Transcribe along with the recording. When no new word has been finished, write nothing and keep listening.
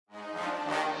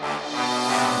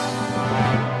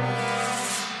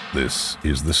This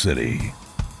is the city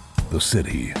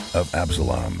of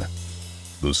Absalom,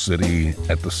 the city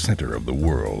at the center of the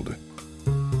world.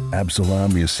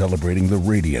 Absalom is celebrating the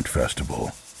Radiant Festival,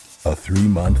 a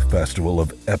 3-month festival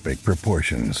of epic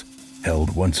proportions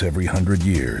held once every 100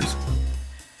 years.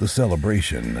 The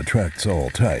celebration attracts all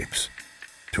types: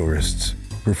 tourists,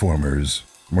 performers,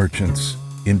 merchants,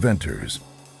 inventors,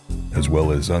 as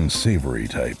well as unsavory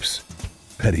types,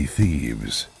 petty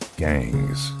thieves,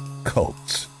 gangs,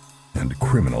 cults, and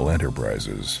criminal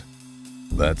enterprises.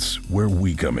 That's where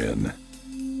we come in.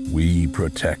 We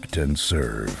protect and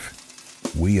serve.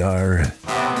 We are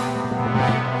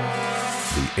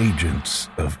the Agents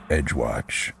of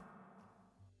Edgewatch.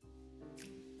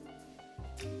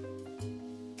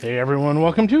 Hey everyone,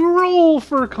 welcome to Roll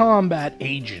for Combat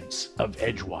Agents of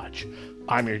Edgewatch.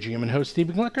 I'm your GM and host,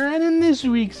 Stephen Glicker, and in this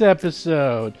week's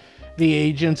episode, the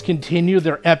agents continue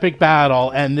their epic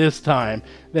battle, and this time,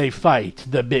 they fight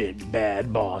the big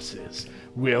bad bosses.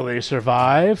 Will they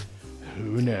survive?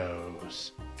 Who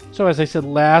knows? So as I said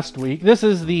last week, this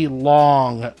is the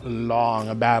long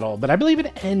battle, but I believe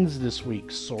it ends this week,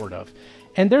 sort of.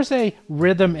 And there's a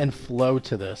rhythm and flow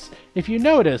to this. If you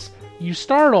notice, you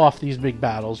start off these big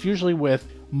battles usually with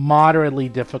moderately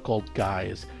difficult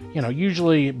guys.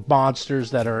 Usually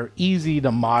monsters that are easy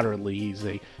to moderately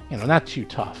easy. Not too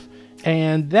tough.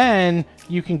 And then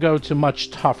you can go to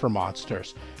much tougher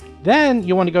monsters. Then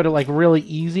you want to go to like really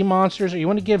easy monsters, or you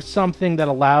want to give something that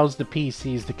allows the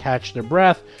PCs to catch their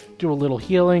breath, do a little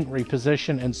healing,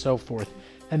 reposition, and so forth.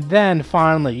 And then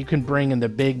finally you can bring in the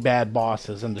big bad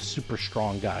bosses and the super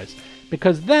strong guys,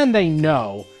 because then they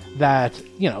know that,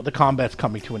 the combat's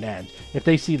coming to an end. If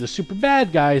they see the super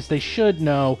bad guys, they should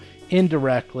know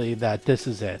indirectly that this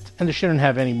is it, and they shouldn't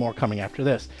have any more coming after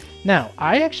this. Now,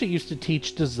 I actually used to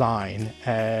teach design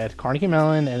at Carnegie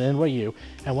Mellon and NYU,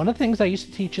 and one of the things I used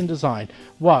to teach in design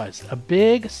was a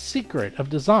big secret of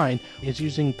design is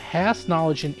using past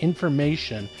knowledge and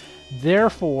information,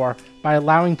 therefore, by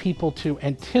allowing people to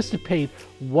anticipate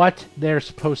what they're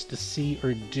supposed to see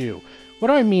or do. What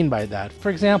do I mean by that? For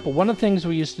example, one of the things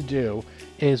we used to do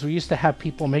is we used to have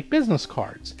people make business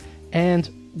cards, and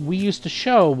we used to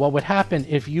show what would happen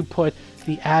if you put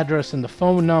the address and the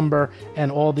phone number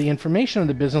and all the information on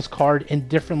the business card in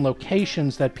different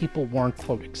locations that people weren't,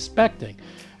 quote, expecting.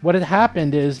 What had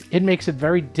happened is it makes it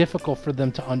very difficult for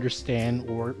them to understand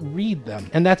or read them.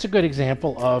 And that's a good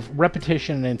example of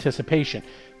repetition and anticipation.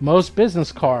 Most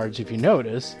business cards, if you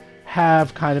notice,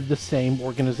 have kind of the same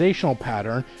organizational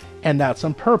pattern, and that's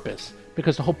on purpose,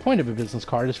 because the whole point of a business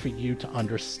card is for you to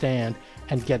understand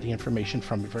and get the information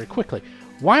from it very quickly.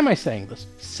 Why am I saying this?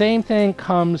 Same thing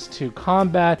comes to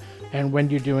combat and when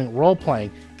you're doing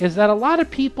role-playing, is that a lot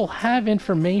of people have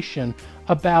information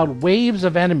about waves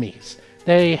of enemies.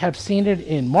 They have seen it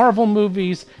in Marvel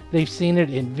movies, they've seen it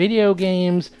in video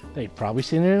games, they've probably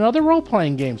seen it in other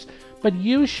role-playing games, but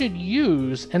you should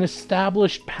use an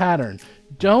established pattern.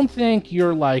 Don't think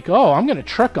you're like, oh, I'm going to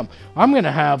trick them. I'm going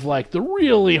to have like the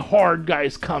really hard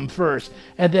guys come first,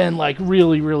 and then like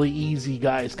really easy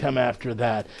guys come after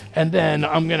that. And then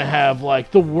I'm going to have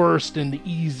like the worst and the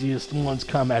easiest ones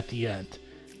come at the end.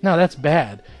 No, that's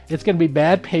bad. It's going to be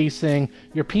bad pacing.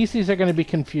 Your PCs are going to be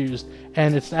confused,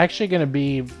 and it's actually going to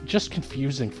be just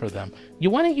confusing for them. You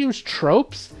want to use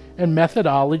tropes and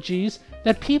methodologies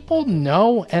that people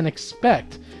know and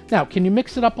expect. Now, can you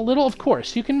mix it up a little? Of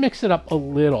course, you can mix it up a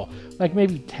little, like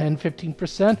maybe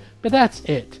 10-15%, but that's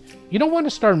it. You don't want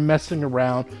to start messing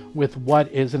around with what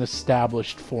is an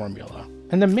established formula.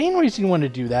 And the main reason you want to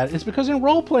do that is because in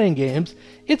role-playing games,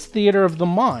 it's theater of the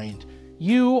mind.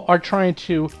 You are trying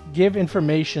to give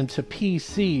information to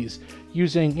PCs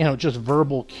using, just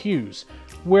verbal cues.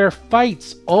 Where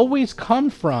fights always come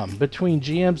from between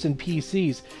GMs and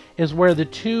PCs is where the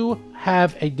two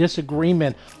have a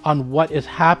disagreement on what is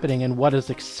happening and what is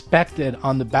expected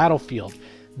on the battlefield.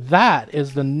 That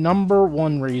is the number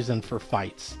one reason for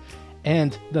fights.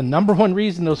 And the number one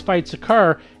reason those fights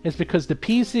occur is because the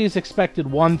PCs expected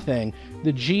one thing,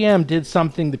 the GM did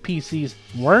something the PCs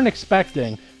weren't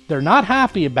expecting, they're not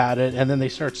happy about it, and then they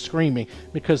start screaming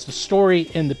because the story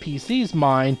in the PC's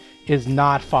mind is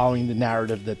not following the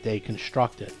narrative that they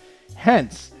constructed.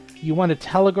 Hence, you want to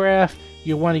telegraph,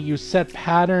 you want to use set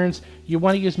patterns, you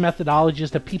want to use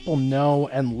methodologies that people know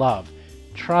and love.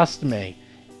 Trust me,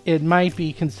 it might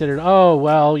be considered, oh,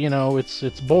 well,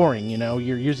 it's boring, you're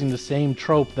using the same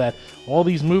trope that all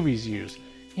these movies use.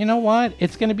 You know what?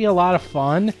 It's going to be a lot of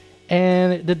fun,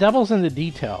 and the devil's in the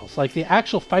details. Like, the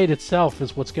actual fight itself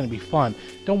is what's going to be fun.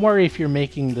 Don't worry if you're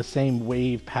making the same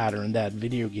wave pattern that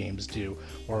video games do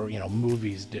or,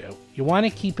 movies do. You want to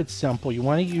keep it simple. You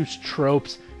want to use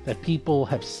tropes that people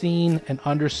have seen and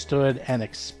understood and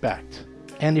expect.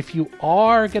 And if you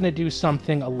are going to do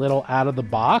something a little out of the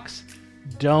box,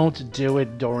 don't do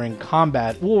it during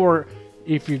combat. Or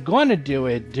if you're going to do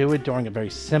it during a very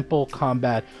simple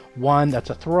combat, one that's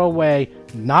a throwaway,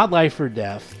 not life or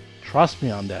death. Trust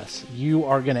me on this. You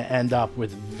are going to end up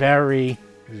with very,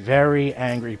 very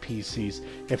angry PCs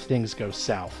if things go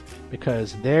south,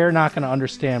 because they're not going to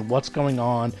understand what's going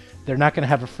on. They're not going to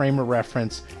have a frame of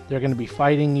reference. They're going to be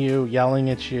fighting you,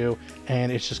 yelling at you,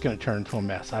 and it's just going to turn into a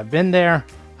mess. I've been there.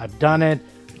 I've done it.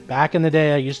 Back in the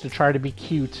day, I used to try to be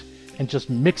cute and just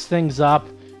mix things up.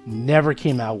 Never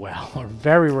came out well, or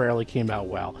very rarely came out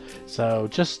well. So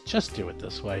just do it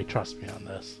this way. Trust me on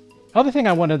this. Other thing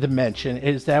I wanted to mention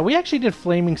is that we actually did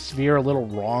Flaming Sphere a little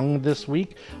wrong this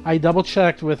week. I double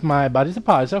checked with my buddies at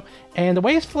Paizo, and the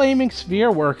way Flaming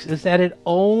Sphere works is that it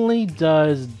only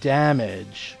does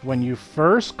damage when you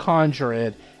first conjure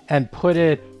it and put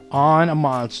it on a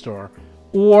monster,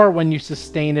 or when you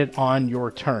sustain it on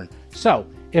your turn. So,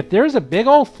 if there's a big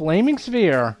old Flaming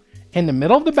Sphere in the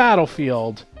middle of the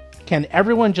battlefield, can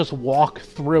everyone just walk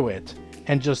through it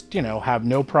and just, have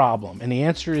no problem? And the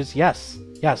answer is yes.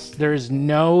 Yes, there is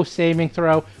no saving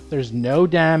throw. There's no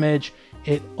damage.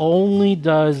 It only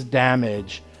does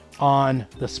damage on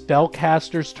the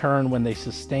spellcaster's turn when they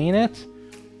sustain it,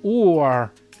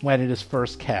 or when it is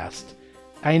first cast.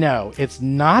 I know, it's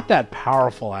not that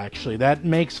powerful, actually. That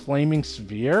makes Flaming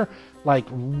Sphere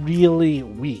really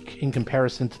weak in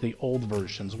comparison to the old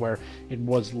versions, where it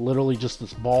was literally just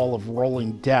this ball of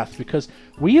rolling death, because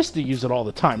we used to use it all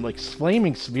the time.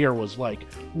 Flaming Sphere was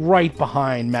right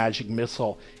behind Magic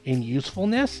Missile in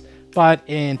usefulness, but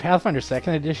in Pathfinder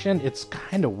 2nd Edition, it's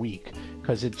kind of weak,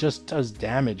 because it just does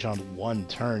damage on one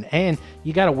turn, and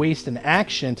you gotta waste an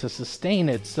action to sustain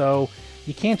it, so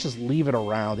you can't just leave it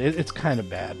around. It's kind of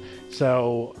bad.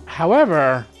 So,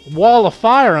 however, Wall of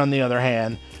Fire, on the other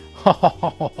hand,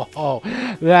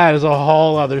 that is a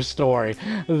whole other story.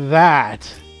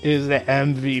 That is the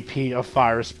MVP of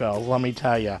fire spells, let me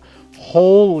tell you.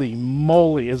 Holy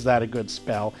moly, is that a good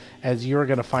spell, as you're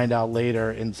going to find out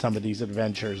later in some of these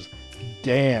adventures.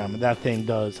 Damn, that thing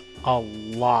does a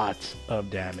lot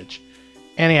of damage.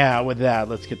 Anyhow, with that,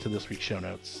 let's get to this week's show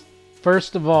notes.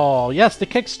 First of all, yes, the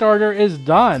Kickstarter is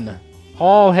done.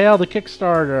 All hail the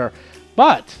Kickstarter.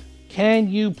 But can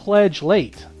you pledge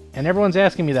late? And everyone's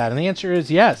asking me that, and the answer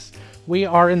is yes. We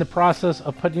are in the process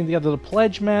of putting together the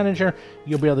pledge manager.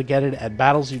 You'll be able to get it at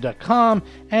battlezoo.com,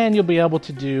 and you'll be able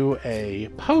to do a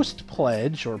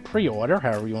post-pledge or pre-order,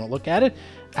 however you want to look at it,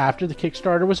 after the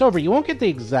Kickstarter was over. You won't get the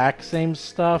exact same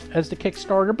stuff as the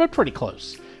Kickstarter, but pretty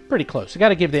close. Pretty close. You got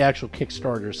to give the actual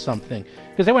Kickstarter something,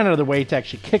 because they went out of their way to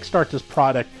actually kickstart this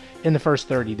product in the first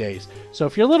 30 days. So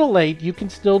if you're a little late, you can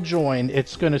still join.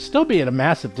 It's going to still be at a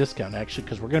massive discount, actually,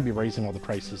 because we're going to be raising all the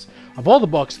prices of all the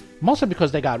books, mostly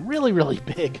because they got really, really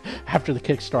big after the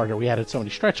Kickstarter. We added so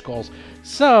many stretch goals.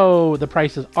 So the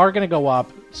prices are going to go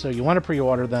up. So you want to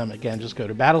pre-order them. Again, just go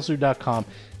to battlezoo.com.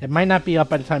 It might not be up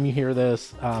by the time you hear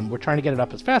this. We're trying to get it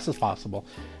up as fast as possible.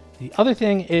 The other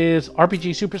thing is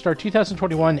RPG Superstar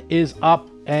 2021 is up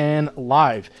and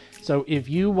live. So if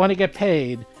you want to get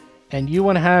paid and you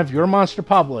want to have your monster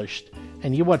published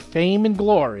and you want fame and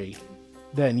glory,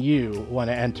 then you want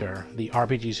to enter the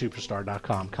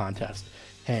RPGSuperstar.com contest.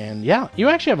 And yeah, you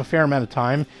actually have a fair amount of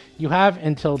time. You have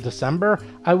until December.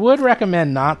 I would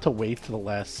recommend not to wait to the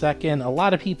last second. A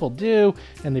lot of people do,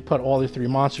 and they put all the 3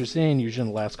 monsters in, usually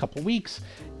in the last couple weeks.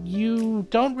 You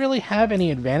don't really have any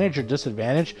advantage or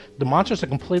disadvantage. The monsters are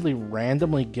completely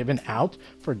randomly given out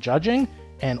for judging,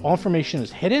 and all information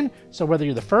is hidden. So whether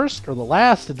you're the first or the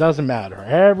last, it doesn't matter.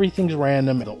 Everything's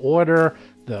random. The order,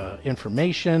 the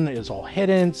information is all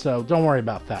hidden, so don't worry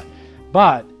about that.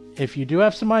 But if you do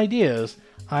have some ideas,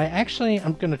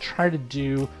 I'm going to try to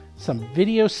do some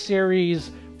video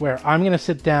series where I'm going to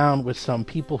sit down with some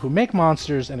people who make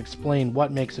monsters and explain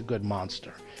what makes a good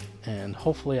monster. And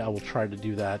hopefully I will try to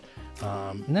do that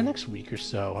in the next week or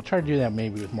so. I'll try to do that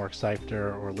maybe with Mark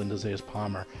Seifter or Linda Zayas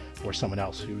Palmer or someone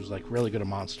else who's really good at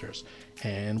monsters.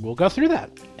 And we'll go through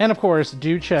that. And of course,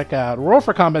 do check out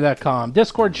RollForCombat.com.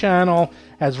 Discord channel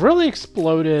has really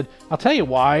exploded. I'll tell you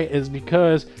why, is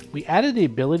because we added the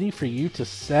ability for you to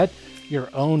set your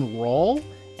own role,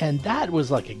 and that was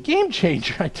like a game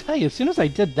changer. I tell you, as soon as I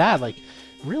did that,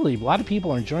 really, a lot of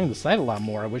people are enjoying the site a lot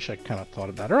more. I wish I kind of thought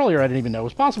of that earlier. I didn't even know it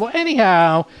was possible.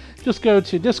 Anyhow, just go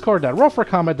to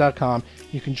discord.rollforcombat.com.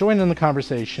 You can join in the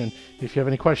conversation. If you have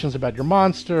any questions about your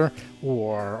monster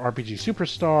or RPG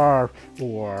Superstar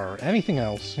or anything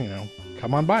else,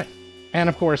 come on by. And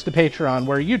of course, the Patreon,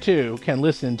 where you too can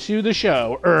listen to the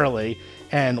show early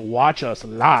and watch us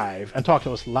live and talk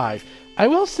to us live. I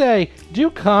will say,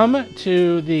 do come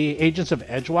to the Agents of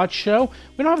Edgewatch show.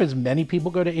 We don't have as many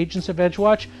people go to Agents of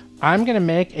Edgewatch. I'm going to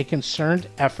make a concerted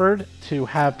effort to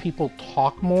have people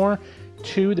talk more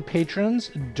to the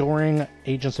patrons during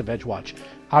Agents of Edgewatch.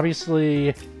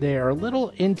 Obviously, they are a little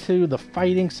into the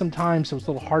fighting sometimes, so it's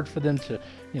a little hard for them to,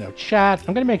 chat.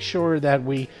 I'm going to make sure that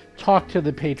we talk to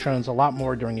the patrons a lot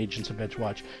more during Agents of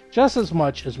Edgewatch, just as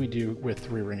much as we do with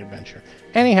Three Ring Adventure.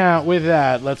 Anyhow, with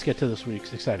that, let's get to this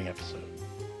week's exciting episode.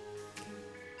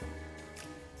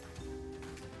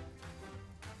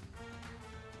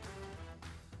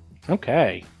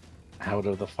 Okay, out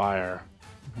of the fire,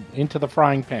 into the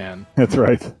frying pan. That's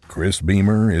right. Chris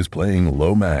Beamer is playing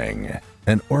Lo Mang,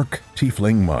 an orc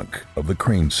tiefling monk of the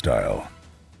Crane style.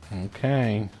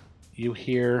 Okay, you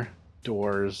hear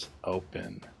doors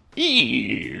open. And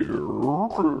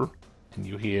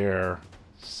you hear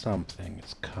something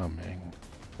is coming.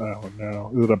 Oh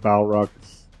no. Is it a Balrog?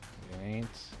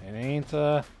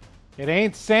 It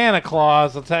ain't Santa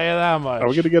Claus, I'll tell you that much. Are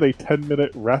we going to get a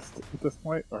 10-minute rest at this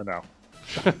point, or no?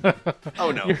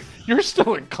 Oh, no. You're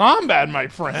still in combat, my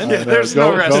friend. Yeah, there's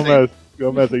no resting.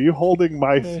 Gomez, are you holding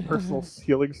my personal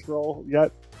healing scroll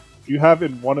yet? Do you have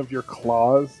in one of your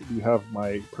claws, do you have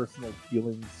my personal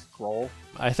healing scroll?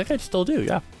 I think I still do,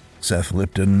 yeah. Seth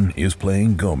Lipton is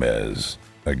playing Gomez,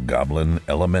 a goblin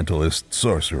elementalist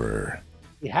sorcerer.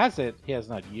 He has it, he has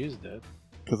not used it.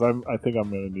 Because I think I'm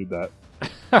going to need that.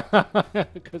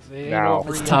 Now.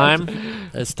 It's time.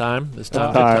 It's time. It's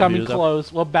coming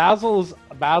close. Well, Basil's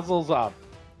up.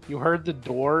 You heard the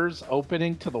doors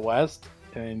opening to the west,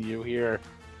 and you hear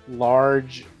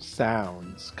large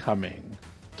sounds coming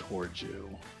towards you.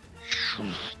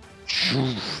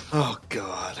 Oh,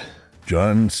 God.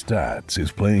 John Statz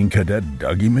is playing Cadet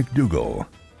Dougie McDougal,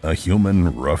 a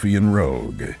human ruffian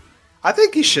rogue. I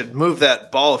think you should move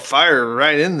that ball of fire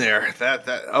right in there.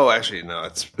 Oh, actually, no.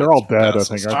 They're all dead, I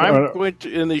think. I'm going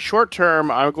to, in the short term,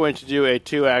 I'm going to do a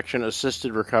 2-action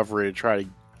assisted recovery to try to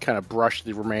kind of brush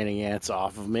the remaining ants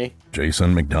off of me.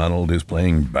 Jason McDonald is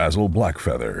playing Basil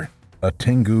Blackfeather, a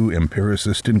Tengu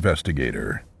empiricist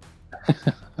investigator.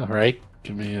 All right,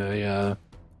 give me a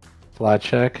flat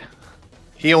check.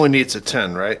 He only needs a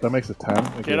 10, right? That makes a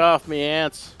 10. Get off me,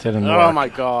 ants. Didn't Oh, work. my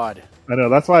God. I know,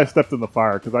 that's why I stepped in the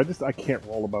fire, because I can't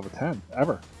roll above a 10,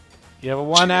 ever. You have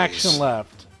one action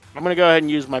left. I'm going to go ahead and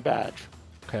use my badge.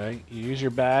 Okay, you use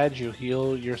your badge, you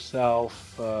heal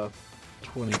yourself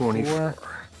 24.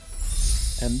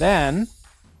 And then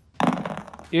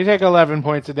you take 11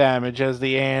 points of damage as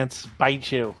the ants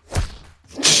bite you.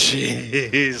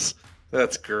 Jeez.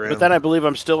 That's grim. But then I believe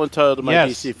I'm still entitled to my Yes,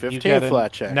 DC you 15 get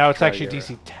flat check. No, it's Try actually to get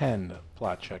DC 10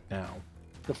 flat check now.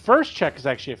 The first check is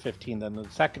actually a 15, then the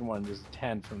second one is a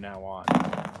 10 from now on.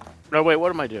 No, wait, what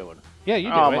am I doing? Yeah, you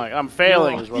do Oh, it. I'm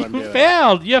failing is what I'm You doing.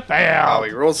 failed! You failed! Oh,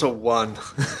 he rolls a 1.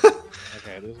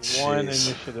 Okay, there's one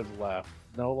initiative left.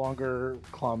 No longer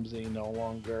clumsy, no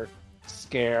longer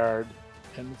scared.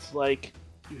 And it's like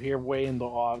you hear way in the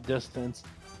off distance,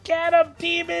 "Get him,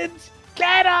 demons!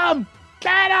 Get him!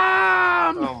 Get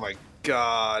him!" Oh, my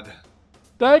God.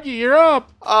 Dougie, you're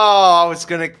up! Oh, I was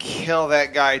going to kill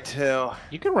that guy, too.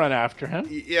 You can run after him.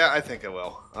 Yeah, I think I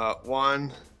will.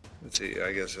 1. Let's see.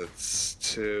 I guess it's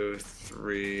 2,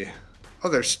 3. Oh,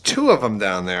 there's 2 of them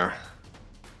down there.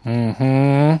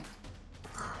 Mm-hmm.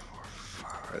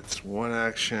 It's 1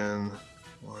 action.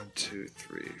 1, 2,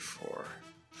 3, 4,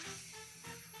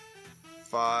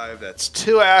 5. That's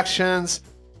 2 actions.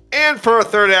 And for a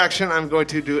third action, I'm going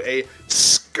to do a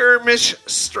skirmish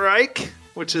strike,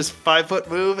 which is 5-foot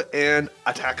move, and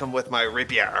attack him with my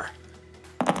rapier.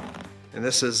 And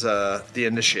this is the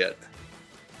initiate.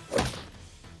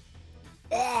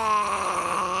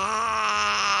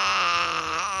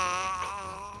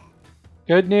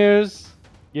 Good news,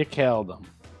 you killed him.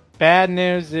 Bad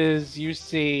news is you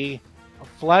see a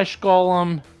flesh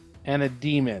golem and a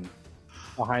demon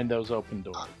behind those open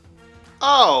doors.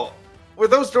 Oh, were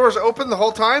those doors open the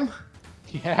whole time?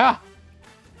 Yeah.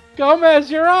 Gomez,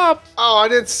 you're up! Oh, I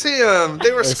didn't see them.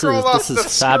 They were scrolled off this the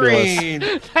is fabulous.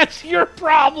 screen. That's your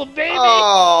problem, baby!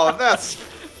 Oh, that's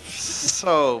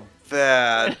so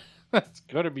bad. That's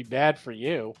going to be bad for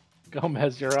you.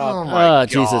 Gomez, you're Oh up. my God.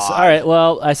 Jesus. All right,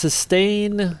 well, I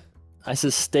sustain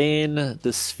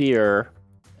the sphere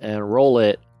and roll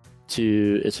it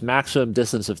to its maximum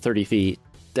distance of 30 feet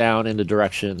down in the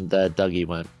direction that Dougie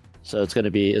went. So it's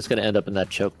going to end up in that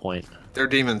choke point. They're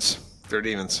demons. They're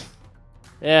demons.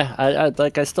 Yeah,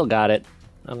 I still got it.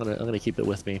 I'm gonna keep it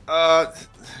with me.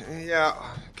 Yeah.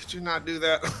 Could you not do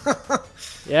that?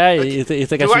 Yeah, you think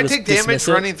do I should take dismiss damage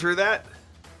it? running through that?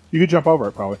 You could jump over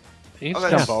it, probably. You Oh, can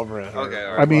that's- jump over it. Okay,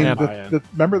 all I right. mean, Yeah.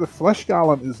 remember the flesh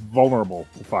golem is vulnerable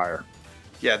to fire.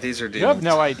 Yeah, these are demons. You have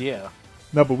no idea.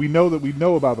 No, but we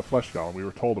know about the flesh golem. We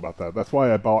were told about that. That's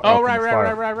why I bought. Oh, Alchemist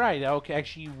Fire. right. Okay,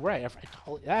 actually, right.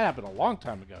 That happened a long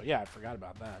time ago. Yeah, I forgot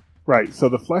about that. Right. So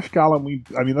the flesh golem,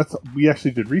 we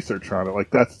actually did research on it.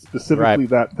 Like that's specifically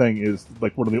that thing is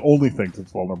like one of the only things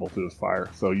that's vulnerable to is fire.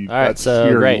 So you. All right, that's so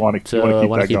here, great. You want to keep that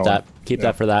going. Keep Yeah.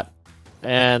 that for that.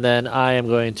 And then I am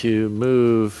going to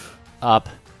move up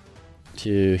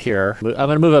to here. I'm going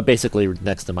to move up basically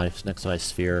next to my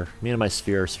sphere. Me and my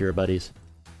sphere buddies.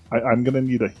 I'm gonna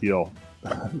need a heal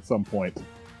at some point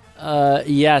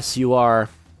Yes, you are.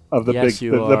 of the Yes, big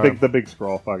you the are. big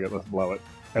scroll. Fuck it, let's blow it,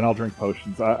 and I'll drink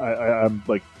potions. I'm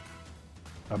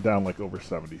down like over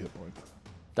 70 hit points.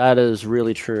 That is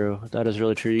really true. Can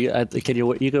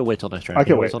you can wait till next round? I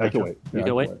can you wait. till I next can round? wait. You Yeah,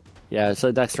 can I wait. Yeah. So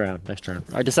next round.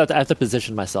 I just have to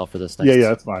position myself for this. Next. Yeah,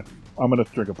 that's fine. I'm gonna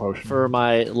drink a potion. For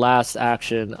my last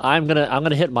action, I'm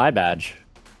gonna hit my badge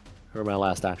for my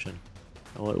last action.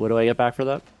 What do I get back for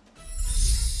that?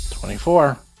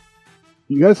 24.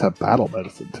 You guys have battle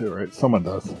medicine too, right? Someone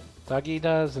does. Dougie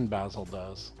does and Basil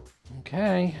does.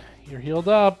 Okay, you're healed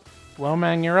up.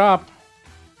 Flowman, you're up.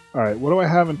 All right. What do I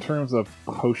have in terms of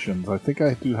potions? I think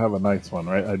I do have a nice one,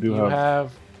 right? I do You have.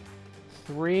 have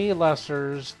 3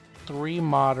 lessers, 3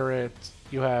 moderates.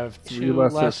 You have 3 2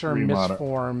 lesser, lesser 3 moderate.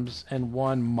 misforms and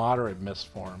 1 moderate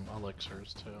misform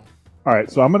elixirs too. All right.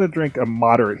 So I'm gonna drink a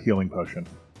moderate healing potion.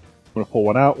 I'm gonna pull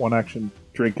one out, 1 action,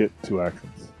 drink it, 2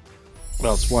 actions.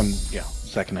 Well, it's 1,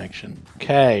 second action.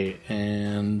 Okay,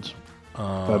 and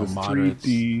That is moderates,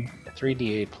 3d10.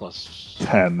 3d8 plus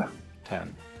 10. All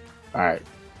right.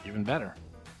 Even better.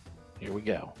 Here we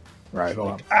go. Right.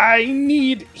 Hold on. I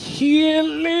need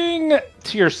healing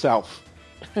to yourself.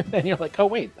 And you're like, oh,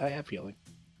 wait, I have healing.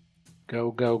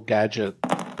 Go, gadget.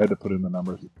 I had to put in the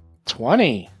numbers.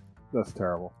 20. That's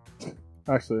terrible.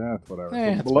 Actually, that's whatever.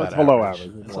 It's below, about below average.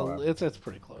 average. It's It's, below a, average. it's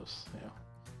pretty close. Yeah.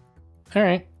 All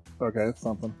right. Okay, it's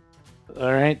something.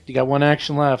 All right. You got 1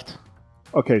 action left.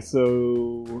 Okay,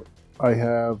 so I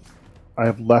have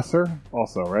lesser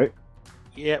also, right?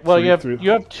 Yeah. Well, Three.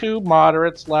 you have 2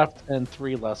 moderates left and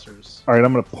 3 lessers. All right,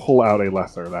 I'm gonna pull out a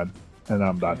lesser then, and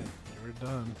I'm done. Okay, we're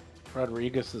done.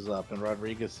 Rodriguez is up, and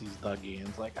Rodriguez sees Dougie and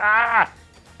is like,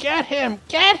 get him!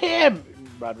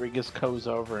 Rodriguez goes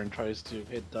over and tries to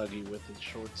hit Dougie with his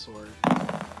short sword,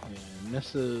 and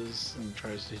misses, and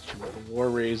tries to hit you with a War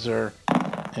Razor,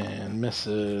 and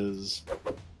misses,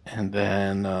 and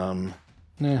then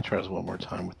tries one more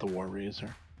time with the War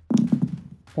Razor,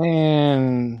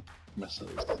 and misses.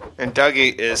 And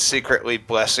Dougie is secretly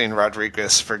blessing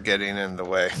Rodriguez for getting in the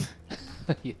way.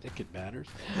 You think it matters?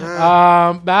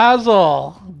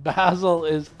 Basil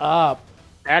is up.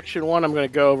 Action 1, I'm going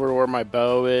to go over to where my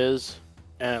bow is.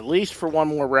 And at least for 1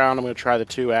 more round, I'm going to try the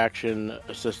 2 action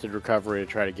assisted recovery to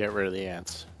try to get rid of the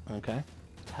ants. Okay.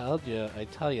 I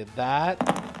tell you that.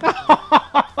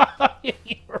 You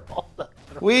rolled a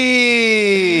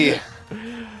Wee!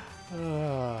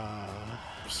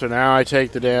 So now I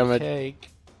take the damage. Take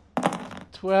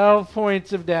 12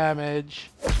 points of damage,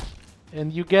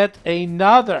 and you get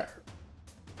another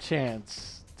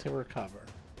chance to recover.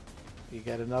 You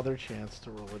get another chance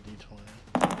to roll a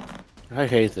d20. I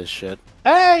hate this shit.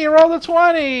 Hey, you rolled a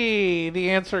 20! The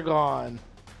ants are gone.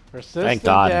 Persistent Thank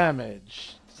God.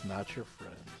 damage. It's not your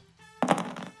friend.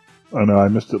 Oh no, I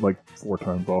missed it like 4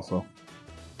 times also.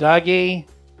 Dougie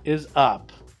is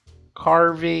up.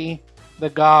 Carvey, the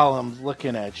golem's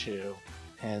looking at you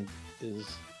and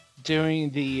is doing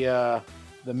the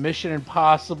Mission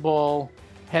Impossible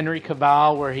Henry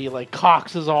Cavill where he like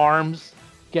cocks his arms,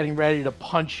 getting ready to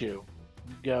punch you.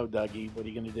 Go, Dougie. What are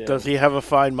you gonna do? Does he have a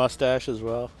fine mustache as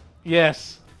well?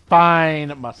 Yes,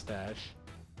 fine mustache.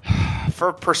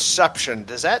 For perception,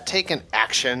 does that take an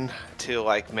action to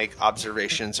like make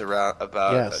observations about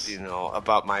Yes.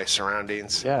 about my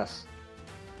surroundings? Yes,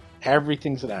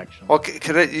 everything's an action. Well,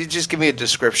 could you just give me a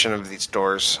description of these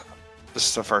doors? This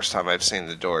is the first time I've seen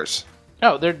the doors.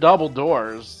 No, they're double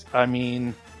doors. I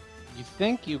mean, you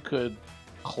think you could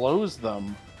close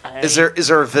them? Is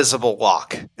there a visible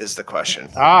lock? Is the question.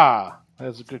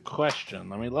 That's a good question.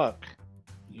 Let me look.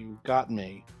 You got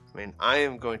me. I mean, I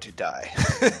am going to die.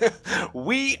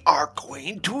 We are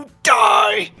going to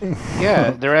die.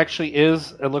 Yeah, there actually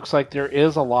is. It looks like there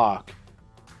is a lock.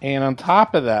 And on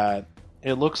top of that,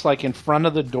 it looks like in front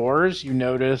of the doors, you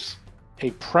notice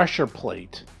a pressure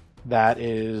plate that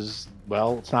is,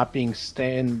 well, it's not being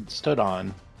stood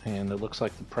on. And it looks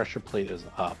like the pressure plate is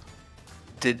up.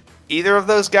 Did either of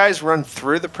those guys run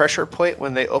through the pressure plate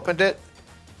when they opened it?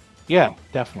 Yeah,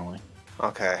 definitely.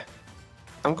 Okay.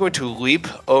 I'm going to leap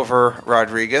over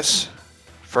Rodriguez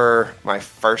for my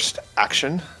first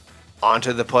action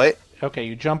onto the plate. Okay,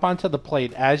 you jump onto the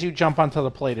plate. As you jump onto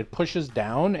the plate, it pushes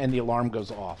down and the alarm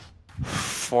goes off.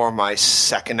 For my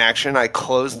second action, I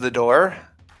close the door.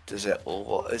 Is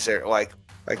there like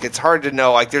it's hard to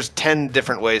know. Like, there's 10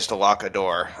 different ways to lock a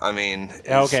door. I mean,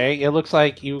 Okay, it looks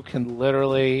like you can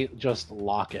literally just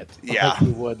lock it. Yeah. Like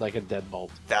you would like a deadbolt.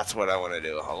 That's what I want to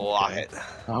do. I'll lock it.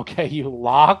 Okay, you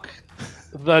lock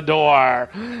the door.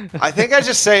 I think I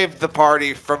just saved the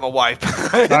party from a wipe.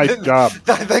 Nice job.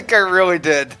 I think I really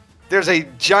did. There's a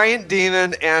giant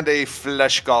demon and a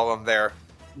flesh golem there.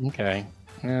 Okay,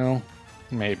 well,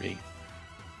 maybe.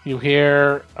 You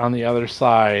hear on the other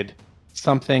side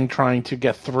something trying to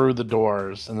get through the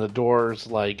doors, and the doors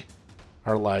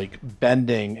are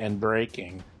bending and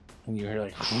breaking, and you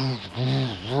hear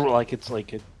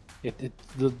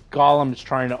the golem is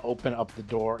trying to open up the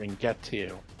door and get to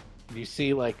you. You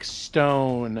see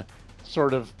stone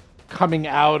sort of coming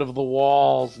out of the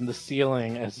walls and the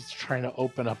ceiling as it's trying to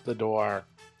open up the door.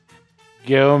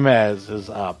 Gomez is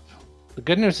up. The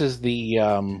good news is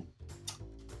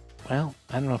well,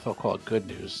 I don't know if I'll call it good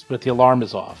news, but the alarm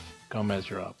is off. Gomez,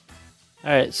 you're up.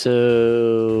 All right,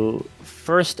 so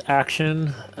first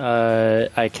action,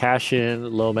 I cash in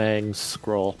Lomang's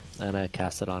scroll and I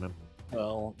cast it on him.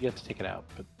 Well, you have to take it out,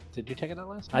 but did you take it out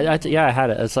last I time? I had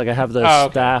it. It's like I have the Oh,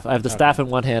 okay. staff. I have the staff in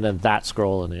one hand and that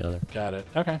scroll in the other. Got it.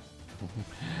 Okay.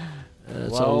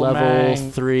 It's a level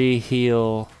Lomang. 3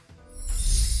 heal.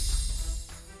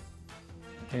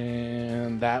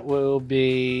 And that will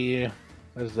be,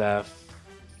 what is that?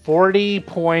 40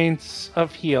 points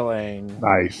of healing.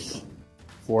 Nice.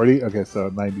 40? Okay, so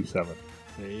 97.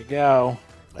 There you go.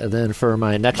 And then for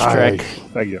my next Nice. trick,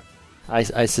 Thank you.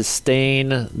 I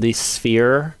sustain the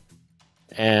sphere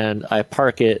and I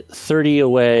park it 30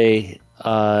 away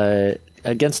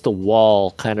against the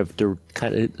wall, kind of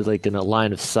like in a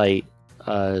line of sight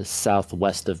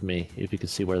southwest of me, if you can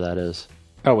see where that is.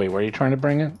 Oh, wait, where are you trying to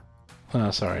bring it? Oh,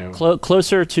 sorry.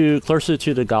 Closer to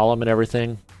the golem and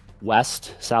everything,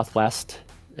 southwest,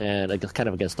 and kind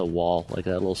of against the wall, like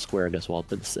a little square against the wall,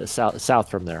 but south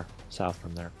from there.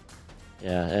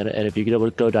 Yeah, and if you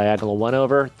could go diagonal 1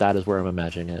 over, that is where I'm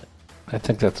imagining it. I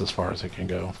think that's as far as it can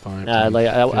go. 5, I 10,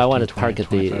 want to 15, target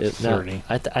 20, the 25, 30. No,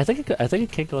 I think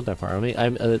it can't go that far. I mean, if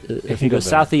can you go go there.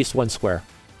 southeast 1 square.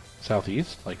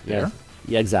 Southeast? Like there?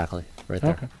 Yeah, exactly, right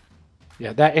there. Okay.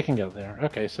 Yeah, that it can go there.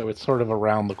 Okay, so it's sort of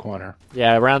around the corner.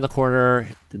 Yeah, around the corner.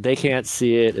 They can't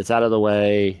see it. It's out of the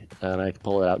way, and I can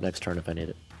pull it out next turn if I need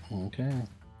it. Okay.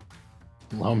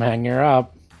 Lomang, you're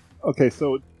up. Okay,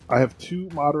 so I have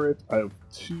 2 moderate, I have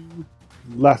 2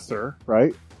 lesser,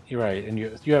 right? You're right, and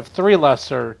you have 3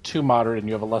 lesser, 2 moderate, and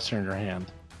you have a lesser in your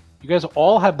hand. You guys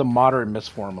all have the moderate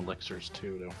misform elixirs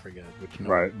too. Don't forget. Which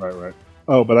Right.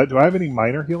 Oh, but do I have any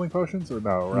minor healing potions or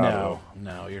no?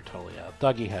 No, you're totally out.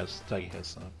 Dougie has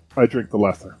some. I drink the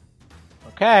lesser.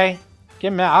 Okay,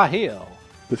 give me a heal.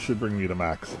 This should bring me to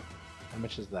max. How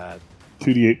much is that?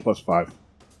 2d8 plus 5.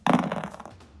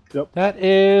 That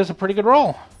is a pretty good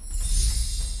roll.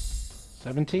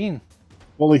 17.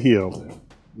 Fully healed.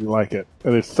 You like it.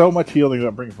 And it's so much healing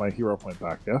that brings my hero point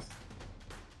back, yes?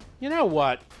 You know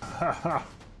what?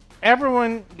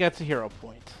 Everyone gets a hero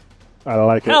point. I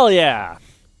like it. Hell yeah!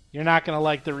 You're not gonna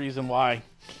like the reason why.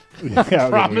 Yeah,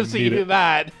 I'm promising need you it.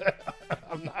 that.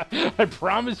 I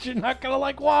promise you're not gonna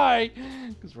like why,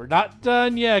 because we're not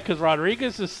done yet. Because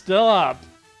Rodriguez is still up.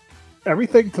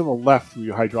 Everything to the left where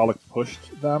you hydraulic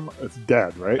pushed them, it's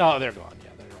dead, right? Oh, they're gone. Yeah,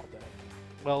 they're all dead.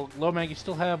 Well, Lomang, you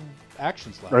still have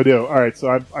actions left. I do. Alright,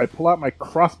 so I pull out my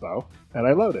crossbow and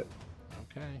I load it.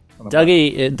 Okay. And I'm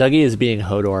Dougie is being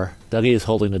Hodor. Dougie is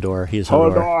holding the door. He's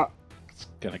Hold Hodor. on. It's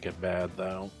gonna get bad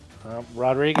though.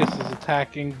 Rodriguez is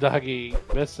attacking Dougie.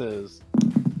 Misses.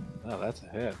 Oh, that's a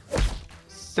hit.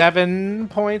 7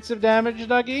 points of damage,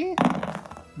 Dougie.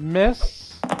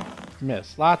 Miss.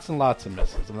 Lots and lots of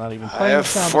misses. I'm not even I playing. have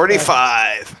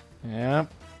 45.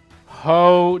 Yep.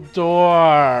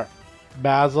 Hodor.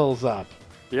 Basil's up.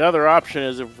 The other option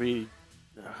is if we,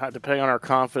 depending on our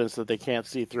confidence that they can't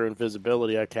see through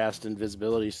invisibility, I cast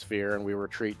Invisibility Sphere and we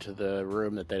retreat to the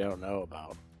room that they don't know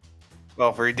about.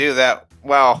 Well, if we do that,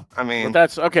 well, I But mean,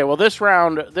 that's okay. Well, this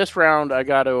round, I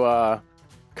got to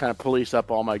kind of police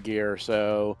up all my gear.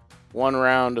 So 1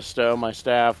 round to stow my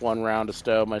staff, 1 round to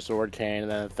stow my sword cane,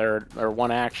 and then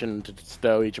 1 action to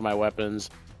stow each of my weapons,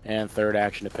 and 3rd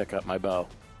action to pick up my bow.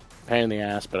 Pain in the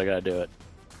ass, but I got to do it.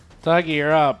 Dougie,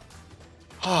 you're up.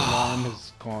 Alarm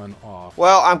has gone off.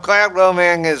 Well, I'm glad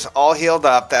Lomang is all healed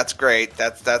up. That's great.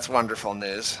 That's wonderful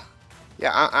news.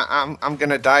 Yeah, I'm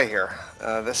gonna die here.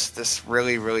 This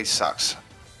really sucks.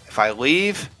 If I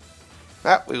leave,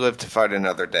 we live to fight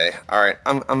another day. All right,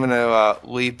 I'm gonna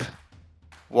leap,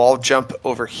 wall jump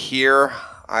over here.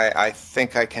 I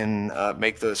think I can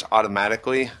make those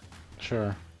automatically.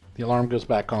 Sure. The alarm goes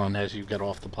back on as you get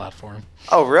off the platform.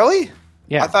 Oh, really?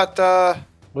 Yeah. I thought.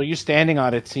 Well, you standing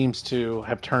on it seems to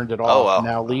have turned it off. Oh, well.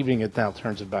 Now leaving it now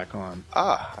turns it back on.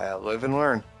 I live and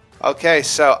learn. Okay,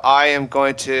 so I am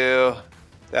going to.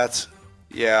 This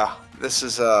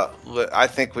is I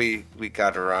think we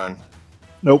got to run.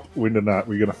 Nope, we did not.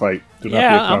 We're gonna fight. Do not be a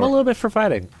Yeah, I'm a coward. little bit for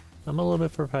fighting.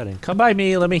 Come by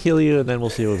me, let me heal you, and then we'll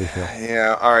see what we feel.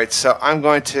 Yeah. All right. So I'm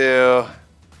going to.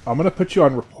 I'm gonna put you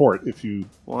on report if you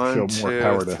 1, show more 2,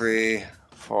 cowardice. 3,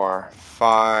 4,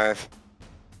 5,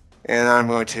 and I'm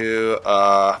going to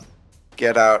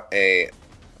get out a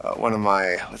one of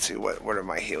my. Let's see what are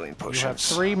my healing You potions.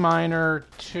 have 3 minor,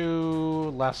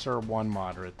 2 lesser, 1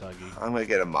 moderate, Dougie. I'm gonna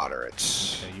get a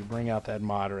moderate. Okay, you bring out that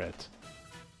moderate.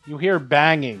 You hear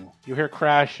banging. You hear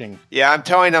crashing. Yeah, I'm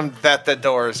telling them that the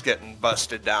door is getting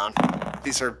busted down.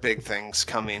 These are big things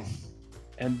coming.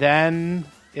 And then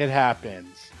it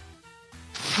happens.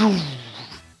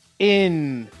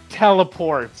 In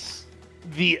teleports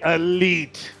the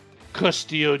elite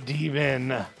Custio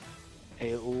demon.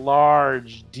 A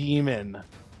large demon,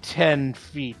 10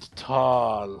 feet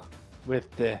tall,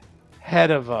 with the head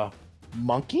of a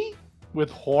monkey with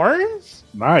horns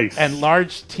Nice. and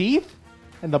large teeth,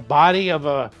 and the body of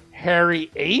a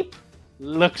hairy ape,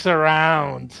 looks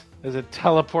around as it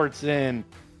teleports in,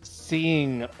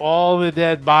 seeing all the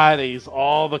dead bodies,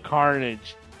 all the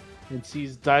carnage, and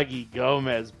sees Dougie,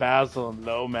 Gomez, Basil, and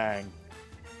Lomang.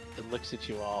 It looks at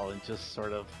you all and just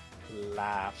sort of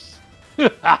laughs. And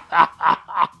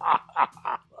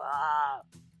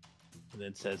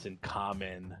then says in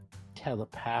common,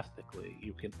 telepathically,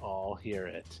 you can all hear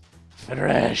it.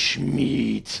 Fresh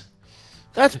meat.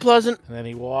 That's pleasant. And then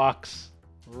he walks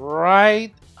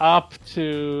right up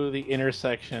to the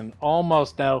intersection.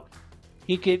 Almost now.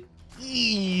 He could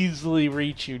easily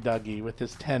reach you, Dougie, with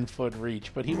his 10-foot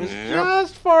reach, but he was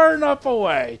just far enough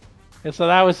away. And so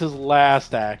that was his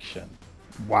last action.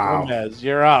 wow. Gomez,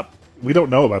 you're up. We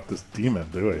don't know about this demon,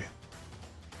 do we?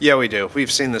 Yeah, we do.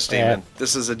 We've seen this demon. Yeah.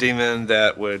 This is a demon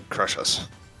that would crush us.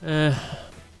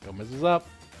 Gomez is up.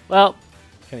 Well,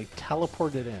 Can he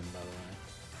teleport it in, by the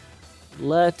way?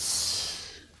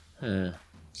 let's...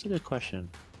 That's a good question.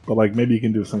 But like maybe you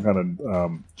can do some kind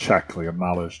of check, like a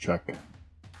knowledge check.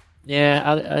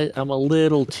 Yeah, I'm a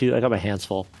little too... I got my hands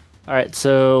full. All right,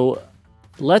 so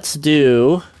let's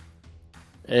do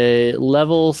a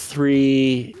level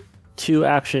 3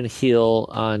 2-action heal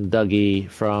on Dougie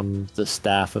from the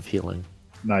Staff of Healing.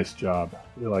 Nice job.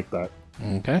 We like that.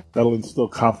 Okay. That'll instill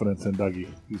confidence in Dougie.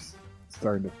 He's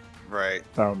starting to Right.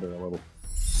 founder a little.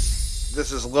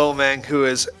 This is Lomang, who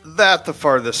is the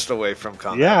farthest away from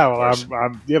combat. Yeah, of well, course.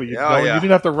 yeah, but you, Yeah, you yeah.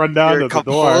 didn't have to run down You're to the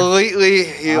door. completely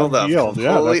healed I'm up. healed.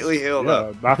 Yeah, Completely that's- healed yeah,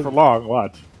 up. Not for long.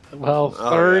 Watch. Well, Oh, yeah.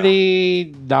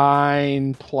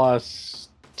 39 plus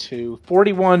 2,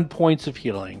 41 points of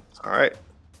healing. All right.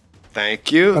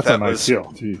 Thank you. That's that a nice was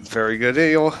heal. Jeez. very good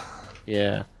heal.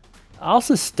 Yeah. I'll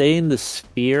sustain the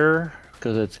spear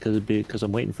because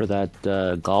I'm waiting for that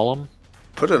golem.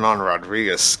 Put it on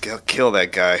Rodriguez. Kill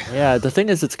that guy. Yeah, the thing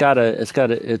is, it's got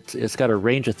a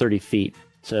range of 30 feet.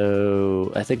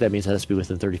 So I think that means it has to be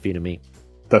within 30 feet of me.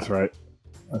 That's right.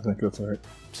 I think that's right.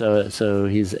 So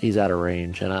he's out of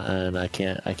range, and I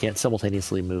can't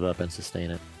simultaneously move up and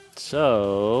sustain it.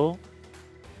 So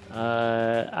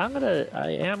I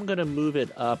am gonna move it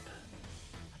up.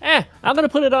 I'm gonna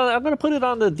put it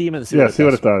on the demon. Yeah, see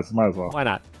what it does. Might as well. Why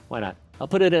not? I'll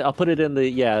put it in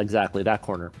the exactly that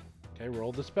corner. Okay,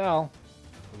 roll the spell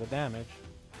for the damage.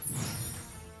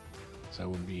 So it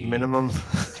would be Minimum.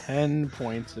 10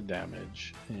 points of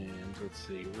damage. And let's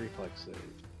see, reflex save.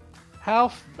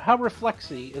 How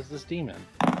reflexy is this demon?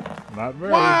 Not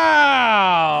very.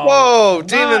 Wow! Whoa!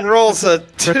 Demon rolls a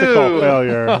 2. Critical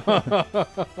failure.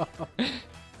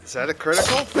 Is that a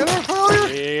critical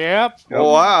failure? Yep.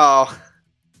 Oh, wow.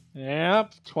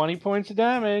 Yep. 20 points of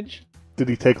damage. Did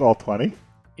he take all 20?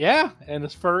 Yeah, and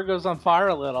his fur goes on fire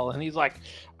a little, and he's like,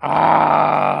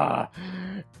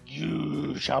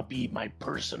 you shall be my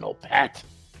personal pet.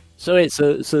 So wait,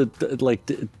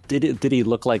 did he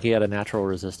look like he had a natural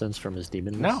resistance from his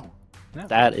demon? No.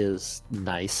 That is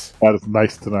nice. That is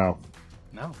nice to know.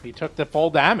 No, he took the full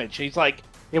damage. He's like,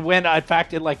 in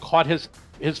fact, it like caught his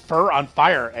fur on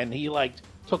fire, and he like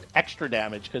took extra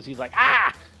damage because he's like,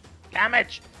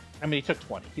 damage. I mean, he took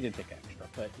 20. He didn't take extra,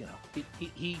 but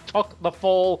he took the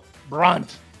full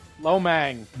brunt.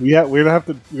 Lomang. We have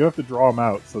to draw him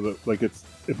out so that like it's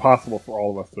impossible for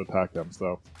all of us to attack them.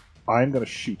 So I'm gonna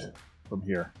shoot from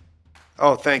here.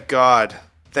 Oh, thank God!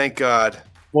 Thank God!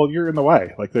 Well, you're in the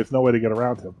way. Like there's no way to get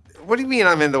around him. What do you mean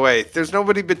I'm in the way? There's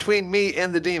nobody between me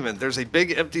and the demon. There's a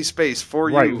big empty space for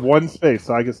Right, you. one space,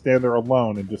 so I can stand there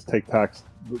alone and just take attacks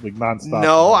like nonstop.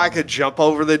 No, I could jump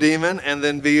over the demon and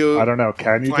then be. I don't know.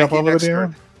 Can you jump flanking over the expert.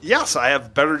 demon? Yes, I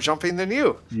have better jumping than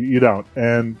you. You don't,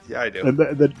 and Yeah, I do.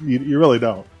 and you really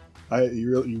don't.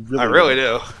 You really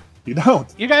do. You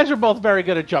don't. You guys are both very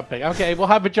good at jumping. Okay, we'll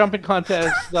have a jumping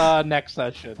contest next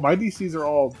session. My DCs are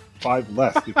all 5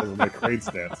 less because of my crane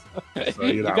stance. So,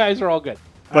 you guys are all good.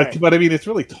 All But right. but I mean, it's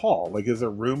really tall. Like, is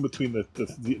there room between the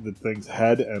thing's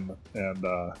head and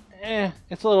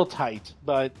It's a little tight,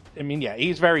 but I mean, yeah,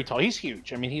 he's very tall. He's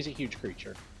huge. I mean, he's a huge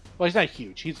creature. Well, he's not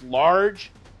huge. He's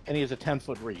large, and he has a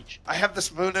 10-foot reach. I have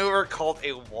this maneuver called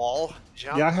a wall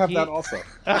jump. yeah, I have that also. You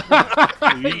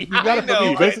got I it from know,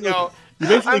 me. You basically, I know. you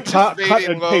basically I'm just cut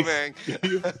baiting and Lomang. paste.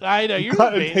 You I know you're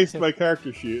cut and amazing. paste my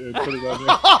character sheet and put it on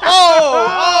there.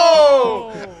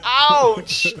 Oh!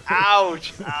 Ouch!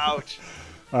 Ouch! Ouch!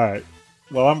 All right.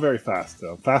 Well, I'm very fast,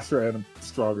 though. Faster and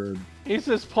stronger. He's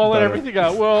just pulling Better. everything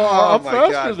out. Well, Oh I'm my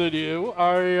faster God. than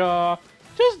you.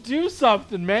 Just do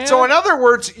something, man. So, in other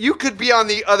words, you could be on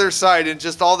the other side, and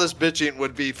just all this bitching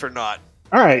would be for naught.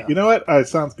 All right. You know what? All right,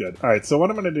 sounds good. All right. So what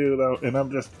I'm going to do, though, and I'm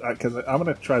just because I'm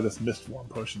going to try this mist form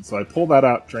potion. So I pull that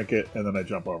out, drink it, and then I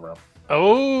jump over him.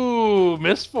 Oh,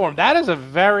 misform. That is a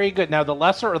very good. Now, the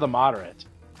lesser or the moderate?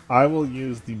 I will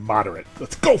use the moderate.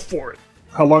 Let's go for it.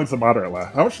 How long does the moderate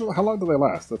last? How long do they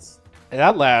last?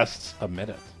 That lasts a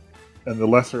minute. And the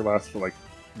lesser lasts for like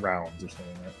rounds or something.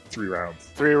 Right? 3 rounds.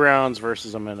 3 rounds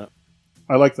versus a minute.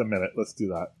 I like the minute. Let's do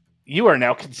that. You are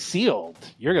now concealed.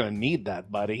 You're going to need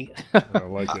that, buddy. I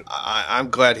like it. I'm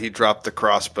glad he dropped the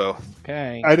crossbow.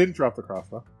 Okay. I didn't drop the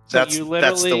crossbow. So That's you the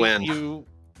literally, win. You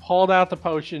pulled out the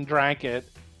potion, drank it.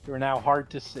 You are now hard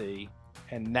to see.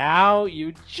 And now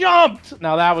you jumped!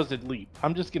 Now that was a leap.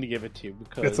 I'm just going to give it to you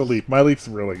because It's a leap. My leap's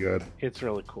really good. it's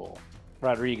really cool.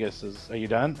 Rodriguez is... Are you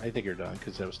done? I think you're done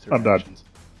because that was 3 I'm done. actions.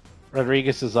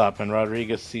 Rodriguez is up, and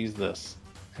Rodriguez sees this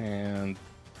and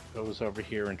goes over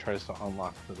here and tries to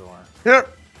unlock the door.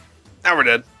 Yep. Now we're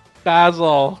dead.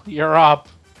 Basil, you're up.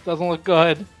 Doesn't look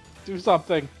good. Do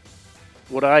something.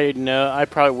 Would I know? I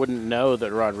probably wouldn't know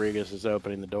that Rodriguez is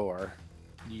opening the door.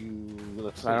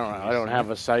 Let's I don't know. I don't have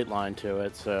a sight line to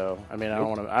it, so I mean, I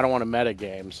don't want to meta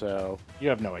game. So You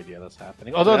have no idea that's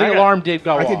happening. Although I the got- alarm did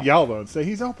go I off. can yell though and say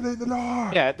he's opening the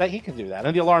door. Yeah, he can do that.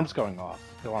 And the alarm's going off.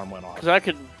 The alarm went off. because I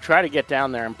could try to get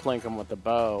down there and plink him with the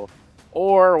bow,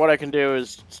 or what I can do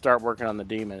is start working on the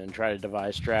demon and try to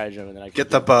devise stratagem, and then I can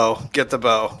Get the bow. Get the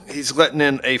bow. He's letting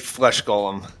in a flesh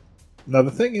golem. Now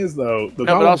the thing is though, the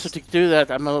No, but golems- also to do that,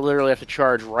 I'm gonna literally have to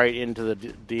charge right into the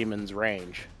demon's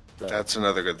range. So, That's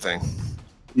another good thing.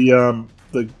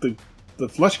 the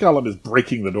flesh golem is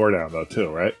breaking the door down though too,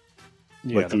 right?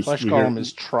 Yeah, like the we- flesh we hear- golem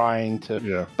is trying to...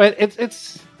 Yeah. But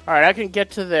it's... all right, I can get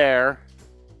to there,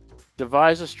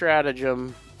 devise a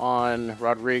stratagem on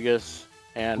Rodriguez,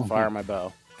 and fire my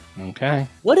bow. Okay.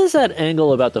 What is that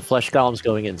angle about the flesh golems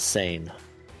going insane?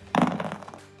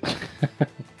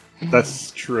 That's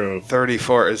true.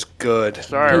 34 is good.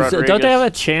 Sorry, 'Cause, Rodriguez. don't they have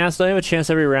a chance? Don't they have a chance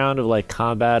every round of like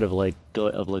combat of like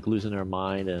losing their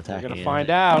mind and We're attacking? going to find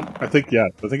out. I think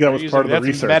that was part of the That's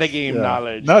research. metagame Yeah.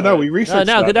 knowledge. No, but- we No, researched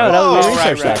no, that. no, Oh, we right,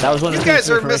 researched right. that. That was one of You the guys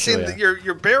are information missing. we had.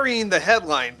 You're burying the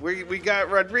headline. We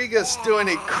got Rodriguez doing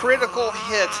a critical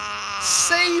hit,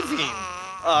 saving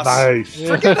us. Nice.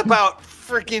 Forget about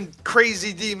freaking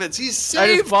crazy demons. He's I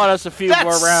saved. just bought us a few That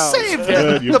more rounds. saved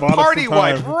Good, you the bought us party some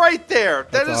wipe time. right there.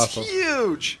 That is That's awesome.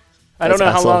 huge. I don't know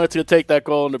That's how long awesome. it's going to take that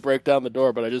golem to break down the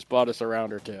door, but I just bought us a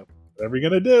round or two. Whatever you're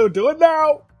gonna do, do it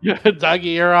now.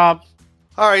 Dougie, you're up.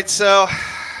 All right, so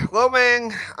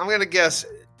Lomang, I'm gonna guess.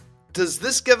 Does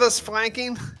this give us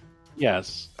flanking?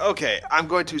 Yes. Okay, I'm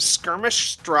going to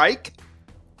skirmish strike.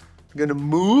 I'm going to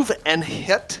move and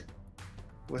hit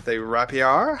with a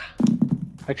rapier.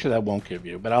 Actually, that won't give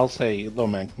you, but I'll say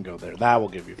Lowman can go there. That will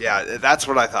give you. Yeah, that's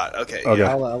what I thought. Okay. Okay. Yeah.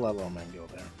 I'll let Lowman go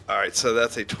there. All right, so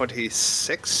that's a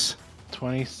 26.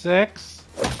 26.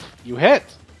 You hit.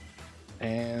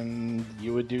 And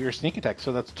you would do your sneak attack.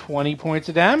 So that's 20 points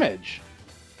of damage.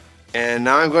 And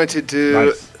now I'm going to do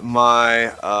Nice.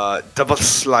 my double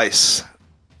slice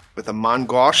with a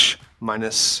Mangouche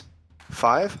minus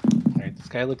 5. All right, this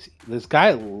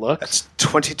guy looks That's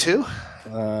 22.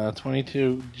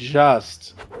 22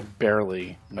 just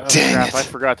barely. Oh, Dang crap, it. I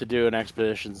forgot to do an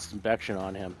expedition's inspection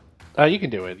on him. You can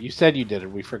do it. You said you did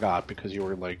it. We forgot because you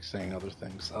were like saying other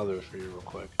things. Others for you real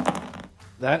quick.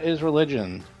 That is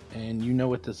religion, and you know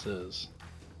what this is.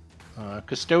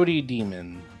 Custody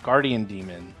demon, guardian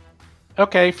demon.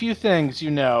 Okay, a few things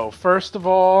you know. First of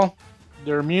all,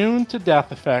 they're immune to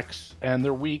death effects, and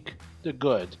they're weak to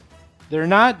good. They're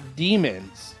not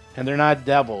demons, and they're not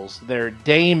devils. They're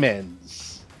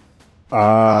daemons.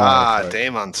 Okay.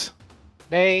 Daemons.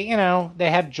 They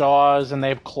have jaws, and they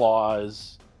have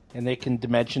claws, and they can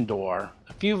dimension door.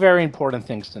 A few very important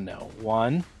things to know.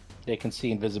 One, they can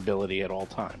see invisibility at all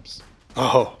times.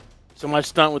 Oh. So my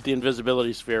stunt with the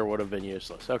invisibility sphere would have been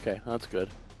useless. Okay, that's good.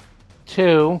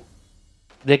 Two,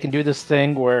 they can do this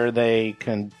thing where they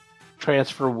can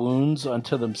transfer wounds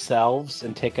onto themselves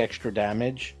and take extra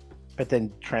damage, but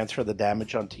then transfer the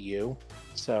damage onto you.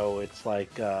 So it's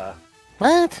like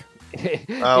What?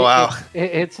 Oh, wow.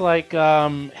 It's like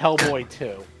Hellboy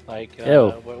 2. Like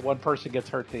when one person gets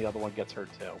hurt, the other one gets hurt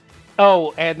too.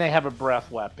 Oh, and they have a breath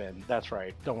weapon. That's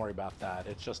right. Don't worry about that.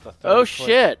 It's just a 30 Oh foot,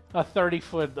 shit! a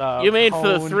 30-foot. You mean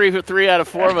for the three out of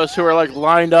four of us who are like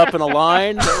lined up in a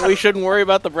line, we shouldn't worry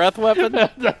about the breath weapon?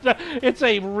 It's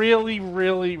a really,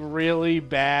 really, really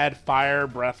bad fire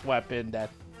breath weapon that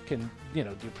can,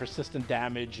 do persistent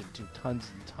damage and do tons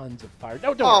and tons of fire.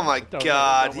 No, don't. Oh worry. my Don't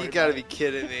god, worry you about gotta it. be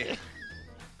kidding me.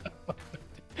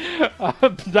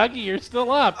 Dougie, you're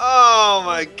still up. Oh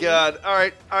my god.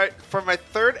 Alright. For my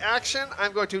third action,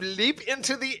 I'm going to leap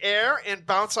into the air and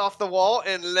bounce off the wall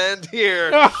and land here.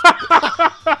 You're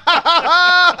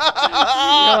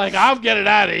like, I'm getting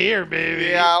out of here, baby.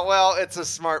 Yeah, well, it's a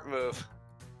smart move.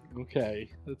 Okay,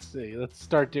 let's see. Let's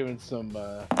start doing some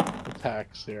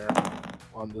attacks here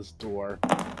on this door.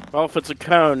 Well, if it's a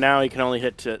cone, now he can only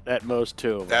hit at most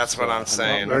two of us. That's what I'm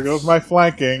saying. There goes my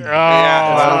flanking. Oh,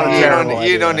 Yeah,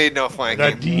 you don't need no the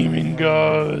flanking. demon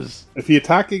goes. If he's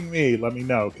attacking me, let me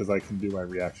know because I can do my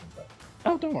reaction back.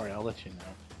 Oh, don't worry, I'll let you know.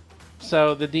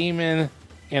 So the demon,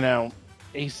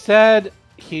 he said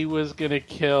he was gonna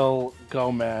kill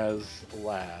Gomez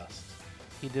last.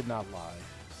 He did not lie.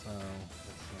 So let's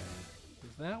see.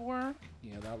 Does that work?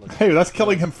 Yeah, that looks. Hey, that's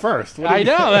killing him first. What do I you-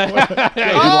 know.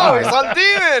 Oh, he's a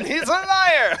demon! He's a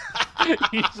liar!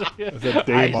 It's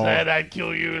a I demon. said I'd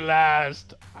kill you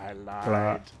last. I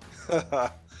lied.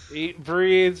 He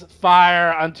breathes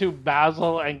fire onto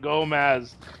Basil and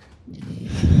Gomez.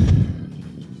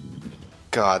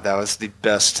 God, that was the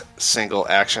best single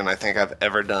action I think I've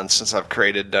ever done since I've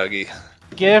created Dougie.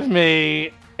 Give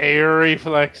me a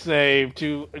reflex save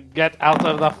to get out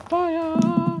of the fire.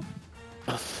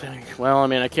 Well, I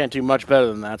mean, I can't do much better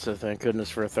than that, so thank goodness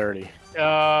for a 30.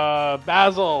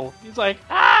 Basil, he's like,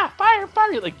 fire,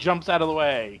 fire, he like jumps out of the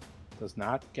way. Does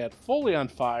not get fully on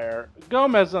fire.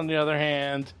 Gomez, on the other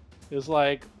hand, is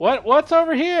like, what's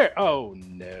over here? Oh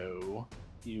no.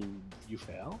 You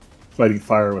fail? Fighting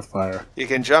fire with fire. You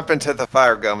can jump into the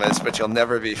fire, Gomez, but you'll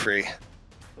never be free.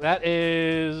 That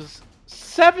is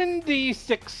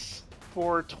 76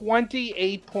 for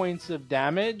 28 points of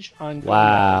damage on Gomez.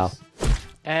 Wow.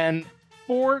 And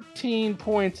 14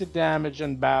 points of damage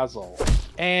on Basil.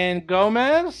 And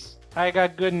Gomez, I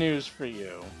got good news for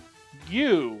you.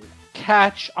 You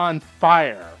catch on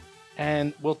fire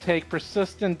and will take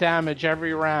persistent damage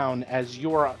every round as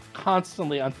you're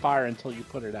constantly on fire until you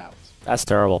put it out. That's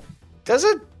terrible.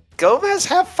 Doesn't Gomez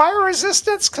have fire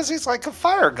resistance? Because he's like a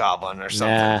fire goblin or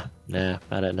something. Nah.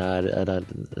 I don't know.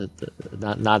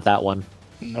 Not that one.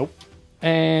 Nope.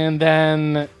 And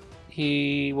then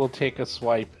he will take a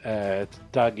swipe at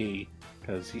Dougie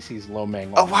because he sees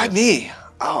Lomang. Oh, why me?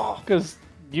 Oh. Because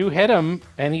you hit him,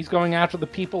 and he's going after the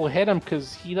people who hit him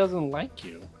because he doesn't like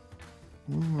you.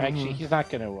 Actually, he's not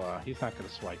gonna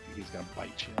swipe you. He's gonna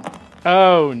bite you.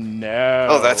 Oh no!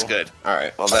 Oh, that's good. All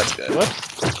right. Well, that's good.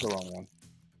 Whoops, that's the wrong one.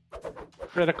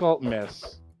 Critical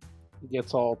miss. He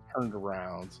gets all turned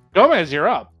around. Gomez, you're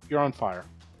up. You're on fire.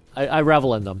 I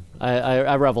revel in them.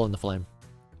 I revel in the flame.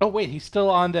 Oh wait, he's still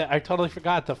on the. I totally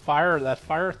forgot the fire. That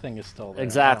fire thing is still there.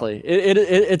 Exactly.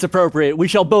 It's appropriate. We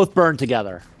shall both burn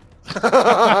together.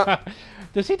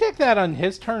 Does he take that on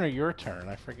his turn or your turn?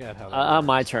 I forget how. That On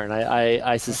my turn,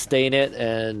 I sustain it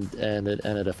and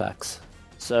it affects.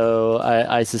 So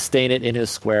I sustain it in his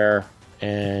square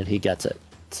and he gets it.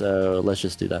 So let's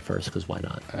just do that first because why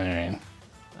not? All right.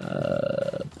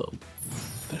 Boom.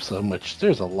 There's so much.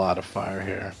 There's a lot of fire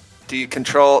here. Do you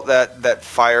control that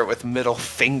fire with middle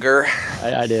finger?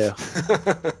 I do.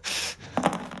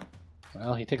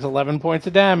 Well, he takes 11 points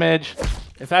of damage.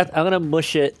 In fact, I'm gonna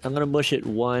mush it. I'm gonna mush it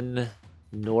one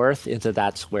north into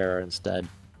that square instead,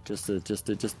 just to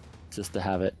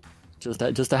have it,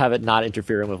 just to have it not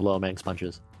interfering with Lomang's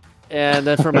punches. And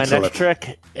then for my Excellent. next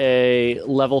trick, a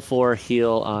level 4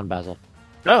 heal on Basil.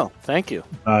 Oh, thank you.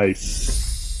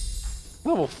 Nice.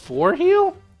 Level 4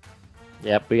 heal?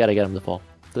 Yep, we got to get him to full.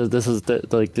 This is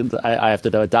I have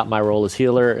to adopt my role as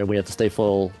healer, and we have to stay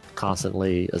full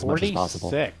constantly as much as possible.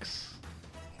 46.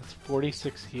 That's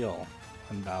 46 heal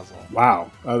on Basil.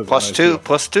 Wow. That was a Plus nice two. deal.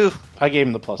 Plus two. I gave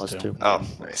him the plus Plus 2. 2. Oh,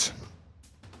 nice.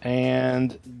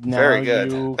 And now Very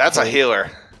good. you That's a take- healer.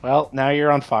 Well, now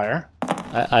you're on fire.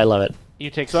 I love it. You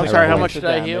take So I'm 6 sorry, how points much of did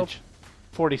I heal? damage.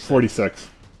 46. 46.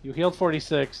 You healed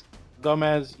 46.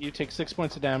 Gomez, you take 6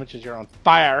 points of damage as you're on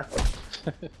fire.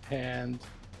 And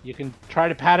you can try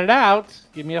to pad it out.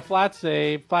 Give me a flat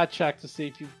check to see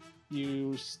if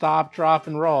you stop, drop,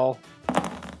 and roll.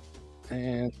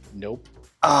 And nope.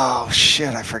 Oh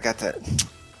shit! I forgot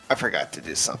to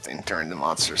do something during the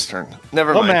monster's turn.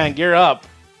 Never Oh mind. man, gear up.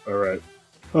 All right.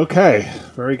 Okay.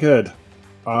 Very good.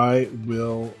 I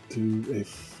will do a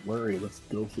flurry. Let's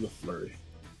go for the flurry.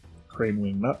 Crane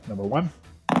wing nut, number 1.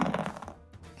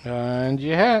 And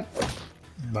you hit.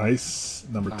 Nice.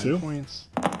 Number 9 2. points.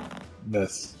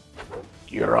 Miss.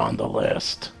 You're on the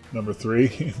list. Number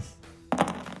 3.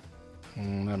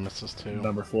 That misses too.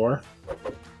 Number 4.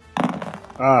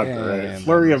 Ah, And great.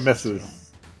 Flurry of misses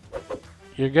misses.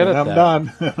 You're good And at I'm that.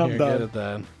 done. I'm You're done. good at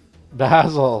that.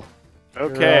 Basil.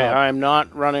 Okay, You're up. I'm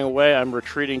not running away. I'm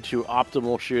retreating to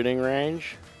optimal shooting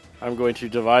range. I'm going to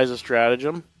devise a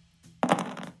stratagem,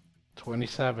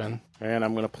 27. and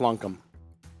I'm going to plunk him.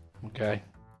 Okay.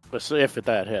 Let's see if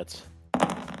that hits.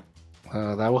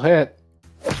 That will hit.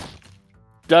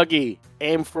 Dougie,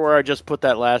 aim for where I just put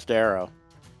that last arrow.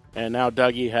 And now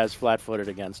Dougie has flat-footed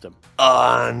against him.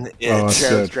 On it. Oh, that's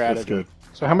Shared good. That's strategy. good.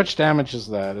 So how much damage is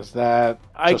that? Is that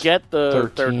I just get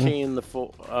the 13? 13, the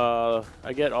full.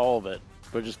 I get all of it,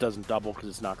 but it just doesn't double because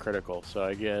it's not critical. So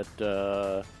I get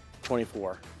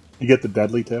 24. You get the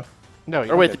deadly too? No,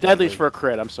 you Or wait, the don't get deadly's deadly. for a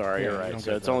crit. I'm sorry, Yeah, you're you right. don't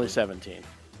So get it's only deadly. 17. Okay.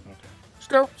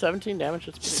 Still 17 damage.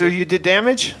 That's pretty So good. you did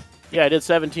damage? Yeah, I did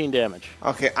 17 damage.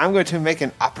 Okay, I'm going to make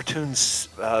an opportune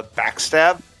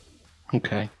backstab.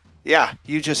 Okay. Yeah,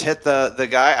 you just hit the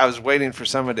guy. I was waiting for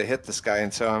someone to hit this guy,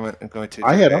 and so I'm going to.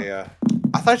 I do hit a, him.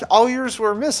 I thought all yours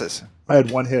were misses. I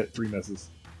had 1 hit, 3 misses.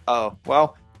 Oh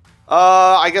well.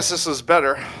 I guess this was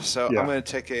better. So Yeah. I'm going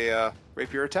to take a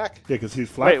rapier attack. Yeah, because he's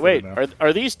flat. Wait. now.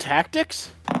 Are these tactics?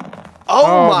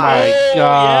 Oh, my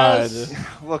god. yes.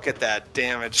 Look at that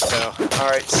damage, though. All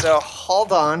right, so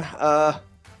hold on.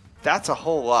 That's a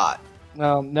whole lot.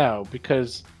 Well, no,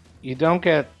 because you don't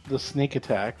get the sneak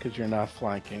attack because you're not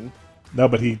flanking. No,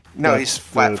 but he. No, got he's the-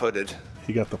 flat-footed.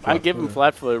 He got the. I give him flat-footed.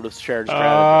 flat-footed with shared strategy.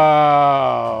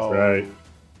 Oh. Right.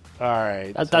 All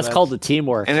right. That's called the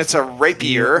teamwork. And it's a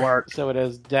rapier. teamwork. So it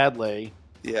is deadly.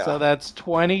 Yeah. So that's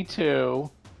 22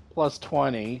 plus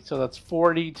 20. So that's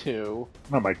 42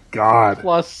 Oh my god.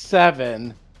 plus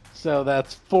 7. So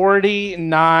that's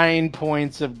 49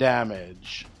 points of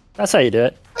damage. That's how you do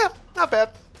it. Not bad.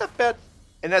 Not bad.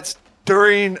 And that's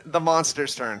during the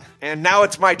monster's turn. And now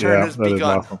it's my turn Yeah, has that is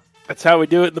begun. awesome. That's how we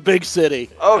do it in the big city.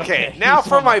 Okay, now He's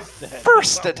for my almost dead.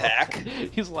 first attack.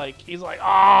 He's like,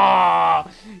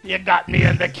 ah, you got me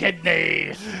in the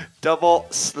kidney. Double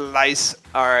slice.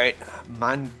 All right.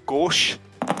 Mangosh.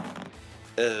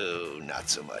 Oh, not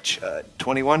so much.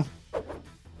 21.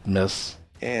 Miss.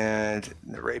 And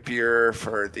the rapier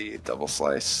for the double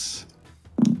slice.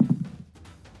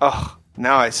 Oh,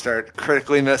 now I start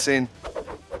critically missing.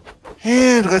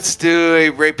 And let's do a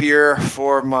rapier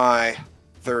for my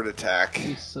third attack.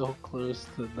 He's so close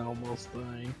to almost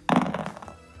dying.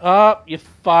 Oh, you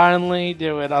finally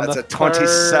do it on That's the a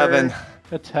 27. third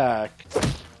attack.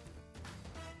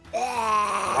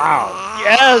 Wow.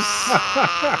 Yes!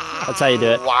 That's how you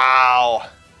do it. Wow.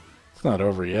 It's not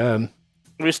over yet.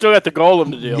 We still got the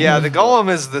golem to deal Yeah, with. the golem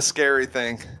is the scary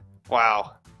thing.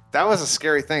 Wow. That was a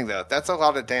scary thing, though. That's a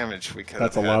lot of damage we could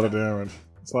have That's a had. lot of damage.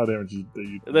 It's a lot of damage that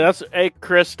you. That's hey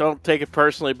Chris, don't take it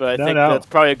personally, but I No, think no. that's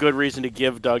probably a good reason to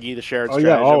give Dougie the shared Oh, yeah,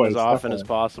 strategy always, as often as definitely.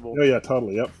 possible. Oh yeah,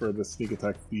 totally. Yep, for the sneak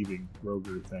attack thieving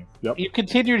roguery thing. Yep. You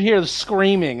continue to hear the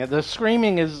screaming. The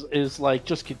screaming is like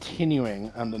just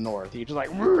continuing on the north. You're just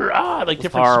like, like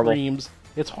different horrible. screams.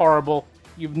 It's horrible.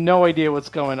 You have no idea what's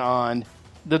going on.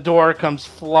 The door comes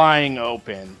flying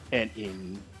open, and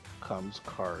in comes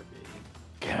Carvey.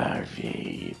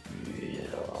 Carvey.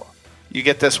 You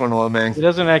get this one, little man. He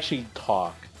doesn't actually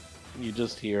talk. You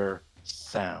just hear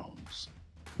sounds.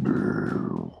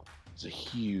 It's a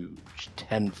huge,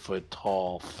 10-foot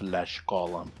tall flesh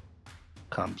golem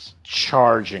comes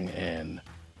charging in.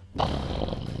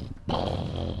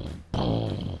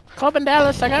 Corbin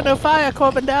Dallas, I got no fire,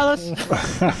 Corbin Dallas.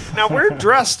 Now we're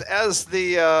dressed as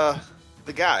the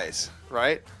guys,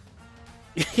 right?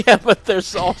 Yeah, but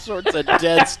there's all sorts of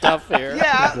dead stuff here.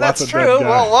 Yeah, Lots that's of true. dead guys.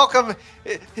 Well, welcome.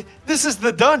 This is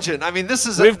the dungeon. I mean, this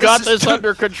is. We've got is- this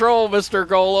under control, Mr.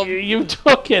 Golem. You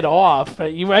took it off.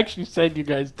 You actually said you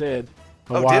guys did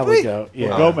a Oh, while did we? ago. Yeah,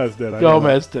 Well, Gomez did. I don't know.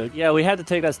 Gomez did. Yeah, we had to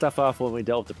take that stuff off when we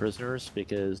dealt with the prisoners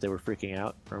because they were freaking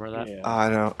out. Remember that? Yeah. I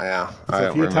don't. Yeah, I So if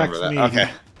don't he remember attacks that. me, Okay.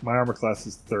 my armor class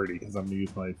is 30 because I'm going to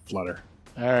use my flutter.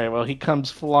 All right. Well, he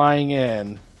comes flying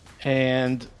in,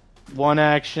 and 1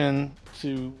 action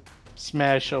to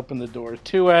smash open the door.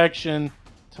 2 action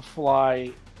to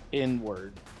fly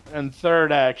inward, and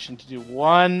 3rd action to do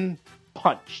 1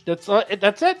 punch. That's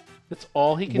it. That's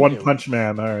all he can One do. punch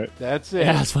man. All right. That's it.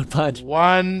 Yeah, that's one punch.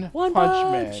 One One punch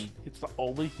punch. man. It's the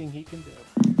only thing he can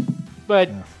do. But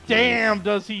damn,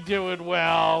 does he do it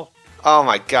well? Oh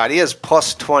my God, he has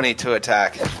plus 20 to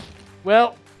attack.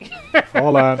 Well,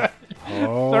 Hold on. Hold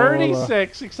on.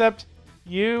 36. Except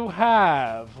you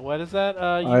have what is that?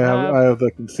 You I have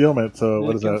the concealment. So the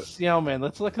what is that? concealment.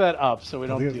 Let's look that up so we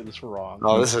don't think do this wrong.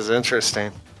 Oh, this is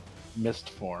interesting. Mist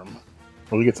form.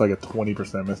 Well, he gets like a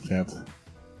 20% miss chance.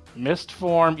 Mist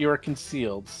form. You are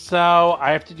concealed. So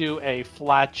I have to do a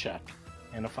flat check,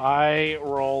 and if I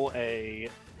roll a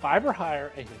 5 or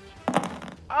higher, I hit you.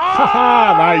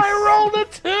 Nice. I rolled a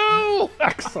 2.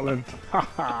 Excellent.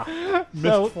 So-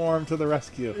 Mist form to the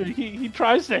rescue. He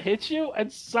tries to hit you,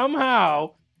 and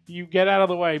somehow you get out of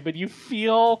the way, but you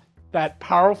feel that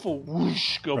powerful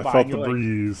whoosh go I by. felt And the you're like,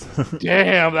 breeze.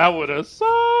 damn, that would have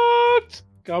sucked.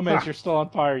 Gomez, you're still on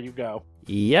fire. You go.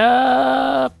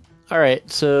 Yep. All right,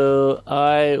 so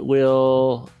I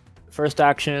will first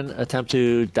action attempt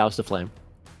to douse the flame.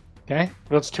 Okay?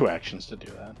 Well, it's 2 actions to do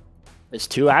that. It's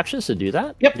 2 actions to do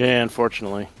that? Yeah,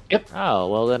 unfortunately. Oh,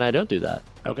 well then I don't do that.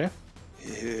 Okay.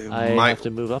 You I might have to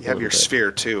move up you a have little your bit.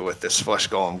 sphere too with this flesh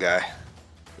golem guy.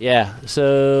 Yeah,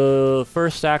 so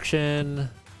first action,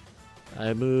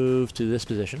 I move to this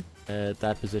position.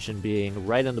 That position being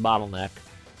right in the bottleneck,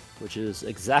 which is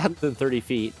exactly 30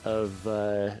 feet of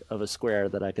a square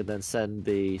that I could then send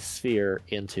the sphere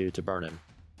into to burn him.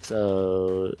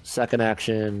 So second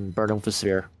action, burn him with the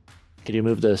sphere. Can you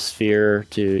move the sphere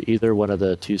to either one of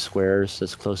the 2 squares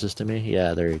that's closest to me?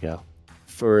 Yeah, there you go.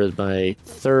 For my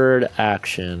third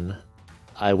action,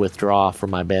 I withdraw from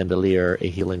my bandolier a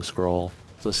healing scroll.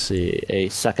 Let's see, a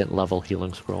 2nd level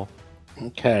healing scroll.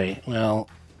 Okay, well,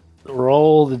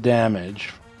 roll the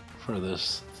damage for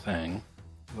this thing,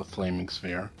 the flaming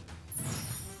sphere.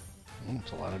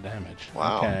 It's a lot of damage.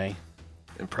 Wow. Okay.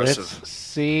 Impressive. Let's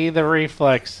see the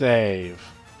reflex save.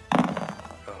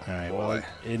 Oh, All right, boy. well,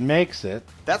 it makes it.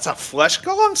 That's a flesh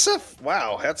golem, Sif?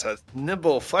 Wow, that's a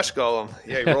nimble flesh golem.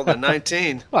 Yeah, he rolled a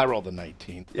 19. Well, I rolled a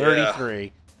 19. Yeah.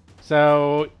 33.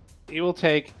 So he will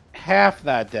take half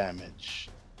that damage,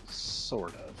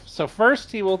 sort of. So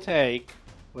first he will take,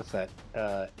 what's that,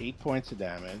 8 points of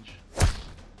damage.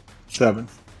 7.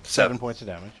 7 points of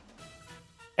damage.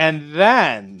 And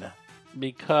then,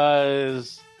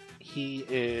 because he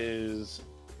is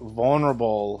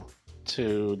vulnerable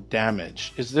to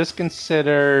damage, is this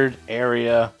considered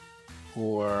area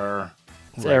or...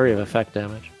 It's area of effect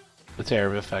damage. It's area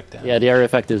of effect damage. Yeah, the area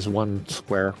effect is 1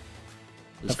 square.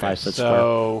 It's 5 foot square.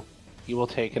 So he will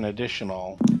take an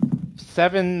additional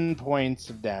 7 points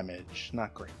of damage.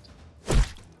 Not great.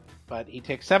 But he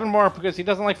takes 7 more because he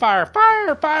doesn't like fire.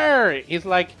 Fire! Fire! He's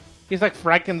like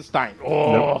Frankenstein.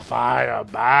 Oh, Nope. fire,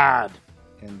 bad.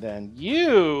 And then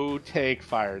you take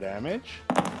fire damage.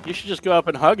 You should just go up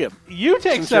and hug him. You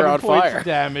take Since you're 7 on points fire. of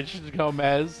damage,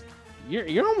 Gomez.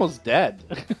 You're almost dead.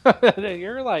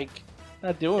 You're like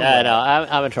not doing Yeah, well. no,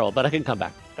 I'm in trouble, but I can come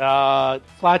back.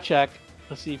 Flat check.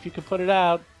 Let's see if you can put it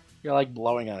out. You're like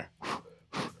blowing on her.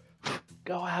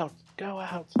 Go out. Go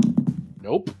out.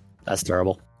 Nope. That's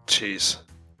terrible. Jeez.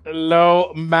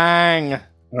 Lo Mang.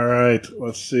 All right.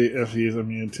 Let's see if he's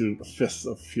immune to Fists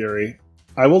of Fury.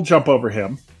 I will jump over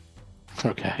him.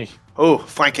 Okay. Oh,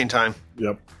 flanking time.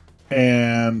 Yep.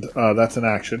 And that's an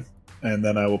action. And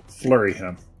then I will flurry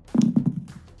him.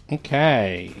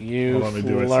 Okay. You Hold on, let me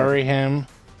do it. flurry him,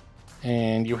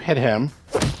 and you hit him.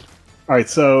 All right.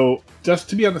 So just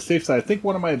to be on the safe side, I think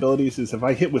one of my abilities is if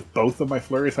I hit with both of my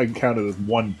flurries, I can count it as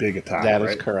one big attack. That is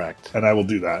right? correct. And I will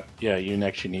do that. Yeah, you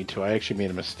actually need to. I actually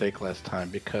made a mistake last time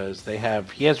because he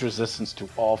has resistance to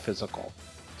all physical.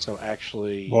 So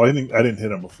actually, Well, I didn't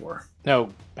hit him before. no,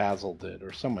 Basil did,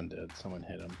 or someone did. Someone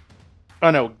hit him. Oh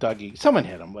no, Dougie. Someone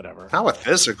hit him. Whatever. Not with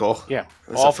physical. Yeah,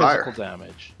 It's all a fire. physical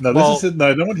damage. No, Well,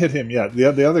 no, no one hit him yet. The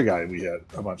other guy we hit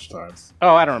a bunch of times.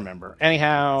 Oh, I don't remember.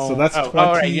 Anyhow, So that's oh,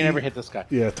 all right. 20 You never hit this guy.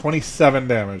 Yeah, 27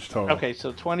 damage total. Okay,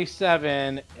 so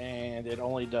 27, and it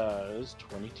only does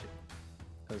 22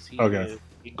 because he Okay. is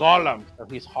a golem, so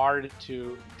he's hard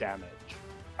to damage.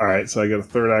 All right, so I get a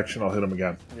third action. I'll hit him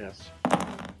again. Yes.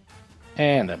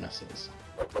 And that misses.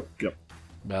 Yep.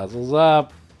 Basil's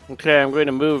up. Okay, I'm going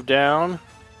to move down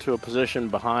to a position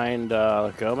behind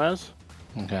Gomez.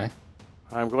 Okay.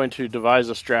 I'm going to devise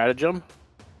a stratagem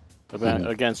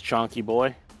against Chonky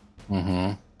Boy.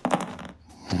 Mm-hmm.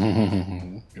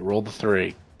 You rolled the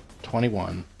 3.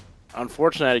 21.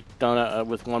 Unfortunately, I don't,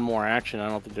 with one more action, I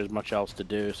don't think there's much else to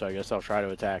do, so I guess I'll try to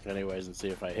attack anyways and see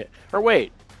if I hit. Or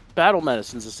wait, Battle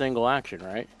Medicine's a single action,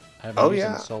 right? I haven't used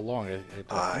it in so long.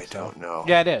 I don't know.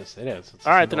 Yeah, it is. It is. It's a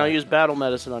All right, then single I'll use action. Battle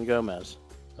Medicine on Gomez.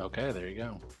 Okay, there you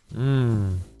go.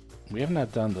 Mm. We have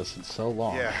not done this in so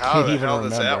long. Yeah, I how can't the even hell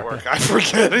does that remember. work? I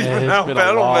forget even It's how been a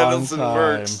battle long medicine time.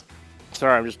 works.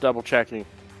 Sorry, I'm just double checking.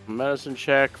 Medicine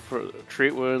check for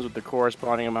treat wounds with the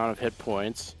corresponding amount of hit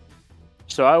points.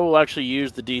 So I will actually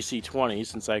use the DC 20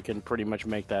 since I can pretty much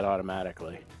make that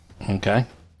automatically. Okay.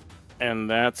 And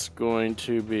that's going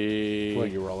to be...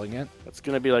 What, you rolling it? That's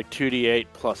going to be like 2d8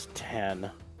 plus 10.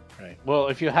 Right. Well,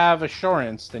 if you have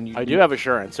assurance, then you... I do have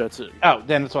assurance, so it's... Oh,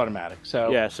 then it's automatic.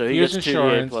 So Yeah, so he use gets 2d8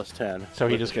 insurance, plus 10. So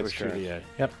he with just gets assurance. 2d8.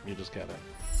 Yep, you just get it.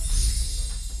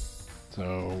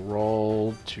 So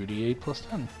roll 2d8 plus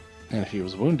 10. And if he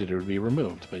was wounded, it would be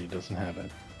removed, but he doesn't have it.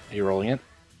 Are you rolling it?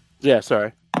 Yeah,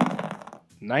 sorry.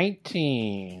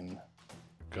 19.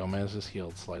 Gomez is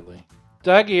healed slightly.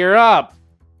 Dougie, you're up.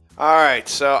 All right,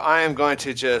 so I am going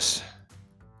to just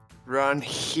run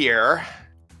here.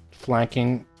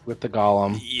 Flanking with the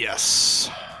golem. Yes.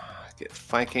 Get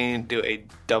flanking, do a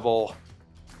double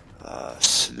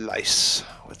slice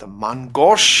with a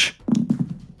mangosh.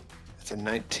 It's a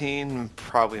 19,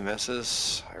 probably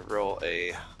misses. I roll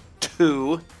a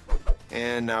 2,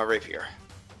 and now rapier.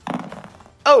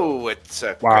 Oh, it's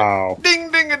a crit. Wow.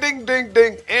 Ding, ding, a ding, ding,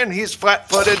 ding. And he's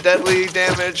flat-footed, deadly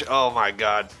damage. Oh my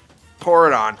god. Pour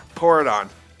it on. Pour it on.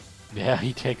 Yeah,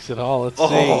 he takes it all. Let's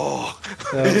Oh,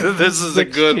 see. So, this is a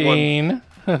good one.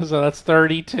 16. So that's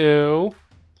 32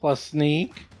 plus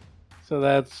sneak. So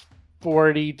that's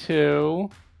 42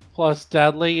 plus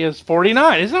deadly is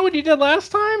 49. Isn't that what you did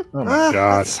last time? Oh my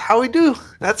god. That's how we do.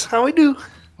 That's how we do.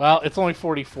 Well, it's only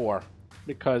 44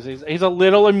 because he's a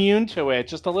little immune to it,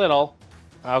 just a little.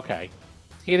 Okay.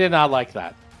 He did not like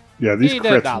that. Yeah, these He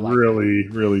did not crits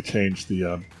like really changed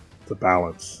the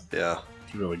balance. Yeah.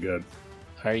 It's really good.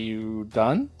 Are you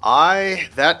done?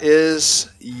 That is,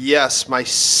 yes, my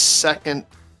second.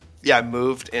 Yeah, I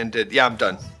moved and did. Yeah, I'm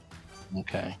done.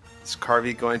 Okay. Is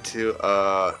Carvey going to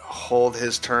hold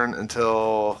his turn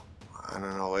until, I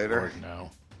don't know, later? Or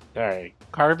no. All right.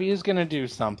 Carvey is going to do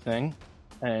something,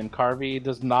 and Carvey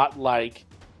does not like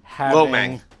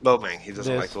having Lomang. He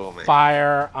doesn't like this Lomang.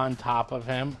 fire on top of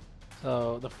him.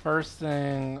 So the first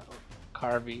thing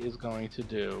Carvey is going to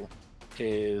do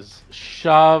is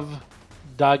shove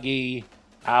Dougie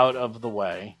out of the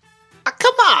way.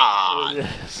 Come on!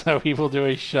 So he will do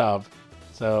a shove.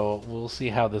 So we'll see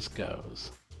how this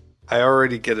goes. I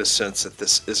already get a sense that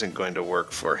this isn't going to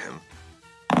work for him.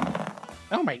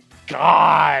 Oh my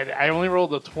god! I only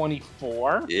rolled a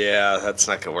 24? Yeah, that's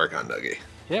not going to work on Dougie.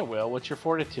 Yeah, Will. What's your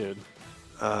fortitude?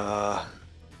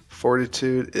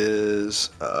 Fortitude is,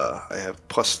 I have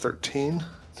plus 13.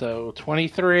 So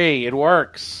 23. It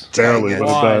works. Barely, Dang it. but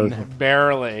it does. One,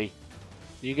 barely.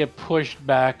 You get pushed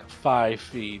back 5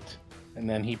 feet, and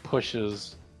then he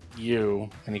pushes you,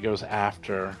 and he goes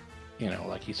after,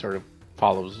 like he sort of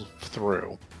follows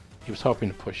through. He was hoping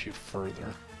to push you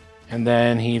further. And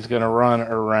then he's going to run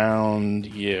around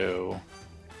you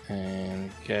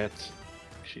and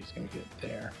she's going to get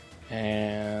there.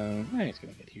 And he's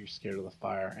going to get here, scared of the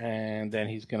fire. And then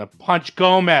he's going to punch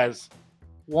Gomez.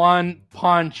 One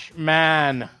punch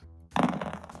man.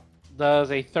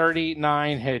 Does a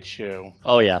 39 hit you?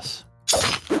 Oh, yes.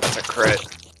 That's a crit.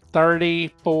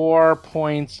 34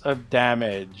 points of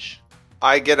damage.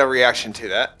 I get a reaction to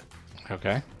that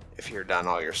Okay. if you're done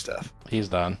all your stuff. He's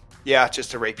done. Yeah,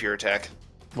 just a rapier attack.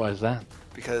 Why is that?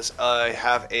 Because I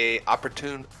have a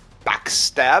opportune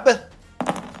backstab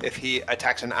if he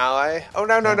attacks an ally. Oh,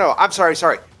 no. I'm sorry.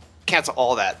 Cancel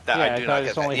all that. I do I not thought get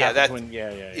this that. only Yeah, happens that. when...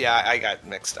 Yeah. Yeah, I got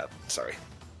mixed up. Sorry.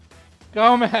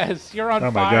 Gomez, you're on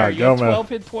Oh my fire. God, You have Gomez. 12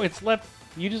 hit points left.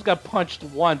 You just got punched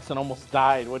once and almost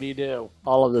died. What do you do?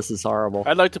 All of this is horrible.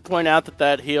 I'd like to point out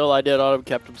that heal I did on him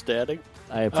kept him standing.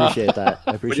 I appreciate that.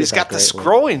 I appreciate But he's that got the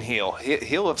greatly. scrolling heal.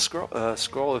 Heal of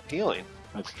scroll of healing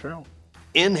That's true.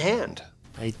 in hand.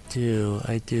 I do.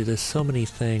 There's so many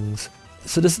things.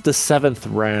 So this is the 7th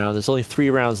round. There's only 3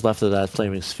 rounds left of that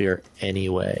flaming sphere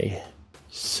anyway.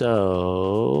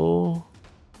 So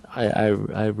I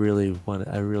really want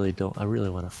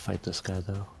to fight this guy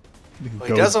though. Well,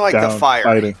 he doesn't like the down fire.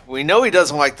 fighting. We know he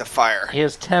doesn't like the fire. He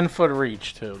has 10-foot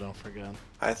reach too. Don't forget.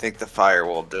 I think the fire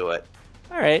will do it.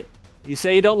 All right. You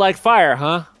say you don't like fire,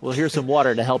 huh? Well, here's some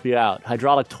water to help you out.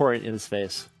 Hydraulic torrent in his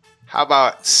face. How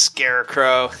about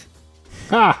Scarecrow?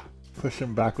 Ha! Push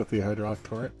him back with the hydraulic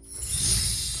torrent.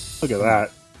 Look at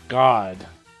that. God.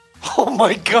 Oh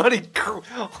my god,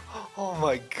 oh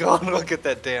my god, look at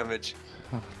that damage.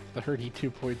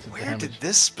 32 points of Where damage. did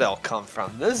this spell come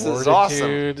from? This is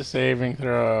Fortitude awesome. saving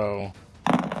throw.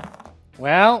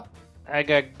 Well, I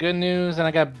got good news and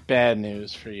I got bad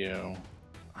news for you.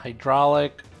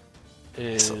 Hydraulic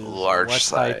is a large what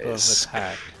type of size.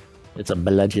 attack? It's a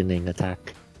bludgeoning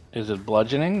attack. Is it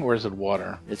bludgeoning or is it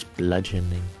water? It's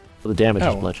bludgeoning. Well, the damage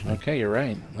is bludgeoning. Okay, you're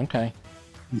right. Okay.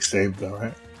 He saved though,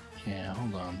 right? Yeah,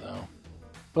 hold on though.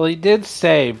 Well, he did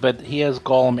save, but he has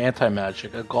Golem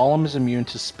anti-magic. A Golem is immune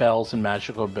to spells and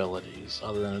magical abilities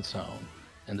other than its own.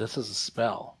 And this is a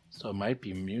spell, so it might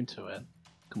be immune to it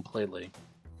completely.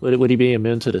 Would he be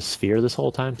immune to the sphere this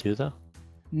whole time too, though?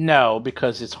 No,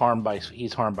 because he's harmed by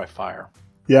fire.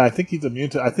 Yeah, I think he's immune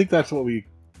to. I think that's what we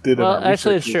did. Well, in our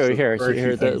actually, it's research, true. is Here, very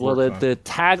few things work on. the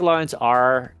taglines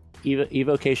are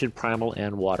evocation, primal,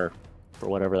 and water, for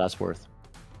whatever that's worth.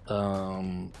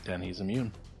 Then he's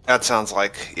immune. That sounds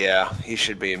like, yeah, he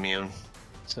should be immune.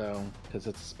 So, because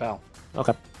it's a spell.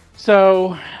 Okay.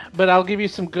 So, but I'll give you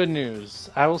some good news.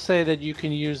 I will say that you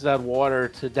can use that water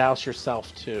to douse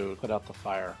yourself to put out the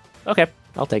fire. Okay,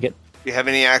 I'll take it. Do you have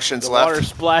any actions The left? water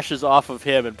splashes off of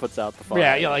him and puts out the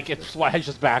fire. Yeah, like it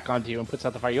splashes back onto you and puts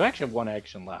out the fire. You actually have one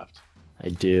action left. I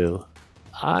do.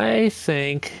 I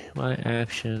think my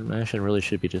action really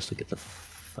should be just to get the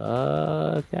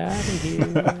fuck out of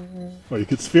here. Well, you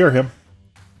could sphere him.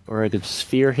 Or I could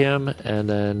sphere him and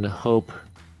then hope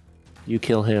you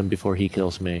kill him before he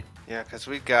kills me. Yeah, because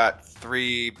we've got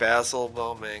 3 Basil,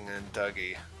 Moming, and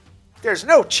Dougie. There's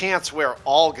no chance we're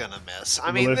all gonna miss.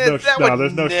 I mean, there's that no, would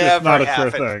there's no, never it's not a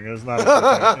happen. sure thing. It's not a sure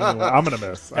thing. Anyway, I'm gonna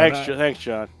miss. Thanks,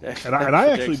 John. And I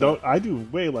actually don't. I do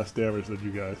way less damage than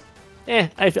you guys.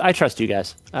 I trust you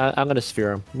guys. I'm gonna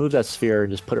sphere him. Move that sphere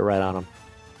and just put it right on him.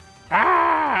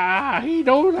 He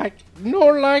don't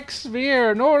like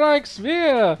sphere.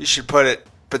 You should put it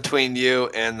between you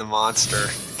and the monster.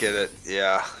 Get it?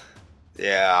 Yeah.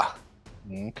 Yeah.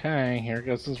 Okay, here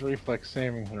goes his reflex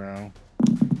saving throw.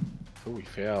 Oh, he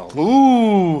failed.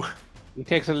 Ooh. He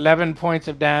takes 11 points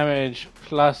of damage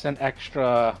plus an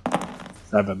extra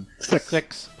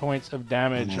 6 points of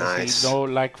damage. Nice. He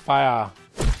don't like fire.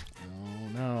 Oh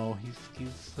no,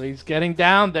 he's getting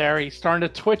down there. He's starting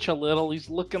to twitch a little. He's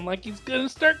looking like he's gonna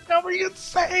start going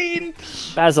insane.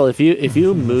 Basil, if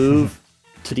you move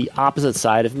to the opposite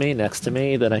side of me, next to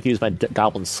me, then I can use my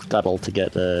goblin scuttle to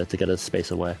get a space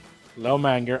away.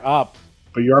 Lowman, you're up.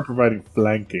 But you are providing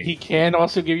flanking. He can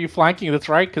also give you flanking. That's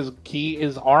right, because he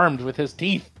is armed with his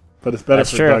teeth. But it's better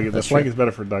That's for true. Dougie. The That's flank true. is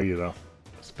better for Dougie, though.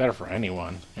 It's better for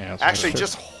anyone. Yeah, it's Actually, better.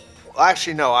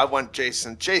 Actually, no. I want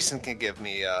Jason. Jason can give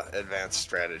me advanced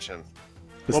stratagem.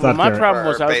 It's Well, but my guaran- problem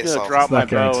was I was Basil. going to drop It's my not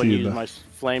bow and guaranteed, use though. my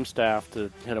flame staff to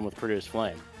hit him with produce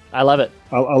flame. I love it.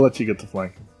 I'll let you get to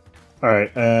flanking. All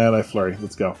right, and I flurry.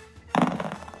 Let's go.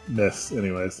 Miss,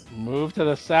 anyways. Move to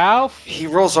the south. He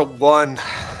rolls a 1.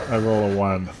 I roll a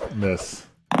 1. Miss.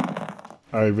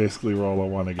 I basically roll a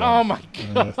 1 again. Oh my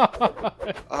Miss. god.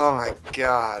 Oh my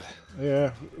god.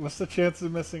 Yeah, what's the chance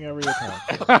of missing every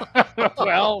time?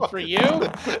 Well, for you,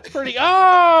 it's pretty.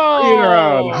 Oh! Either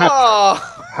round.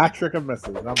 Oh. Hat trick of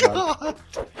misses. I'm done.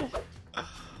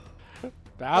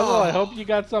 Basil, I hope you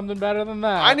got something better than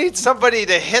that. I need somebody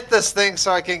to hit this thing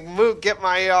so I can get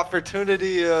my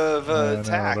opportunity of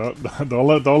attack.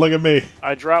 No, don't look at me.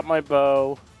 I drop my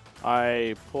bow,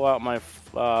 I pull out my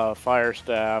fire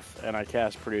staff, and I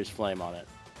cast produce flame on it.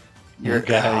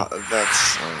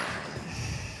 That's.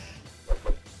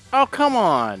 Oh, come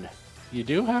on! You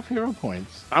do have hero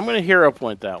points. I'm going to hero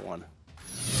point that one.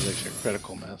 There's your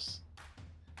critical miss.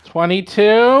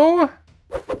 22.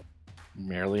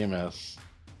 Merely a miss.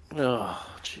 Oh,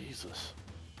 Jesus.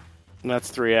 And that's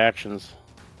 3 actions.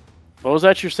 What was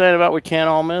that you're saying about we can't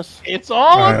all miss? It's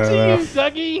all up to you,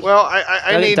 Dougie. Well,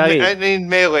 I Dougie. need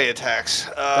melee attacks.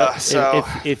 So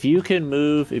if you can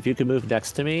move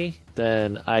next to me,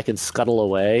 then I can scuttle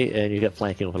away and you get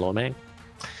flanking with Lomang.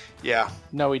 yeah,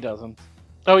 No, he doesn't.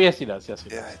 Oh, yes, he does. Yes, he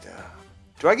does. yeah. I do.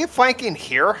 Do I get flanking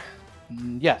here?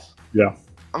 Yes. Yeah.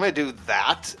 I'm gonna do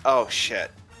that. Oh shit.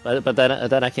 But then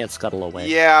I can't scuttle away.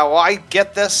 Yeah, well, I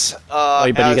get this. but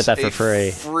you as get that for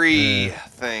a free. Free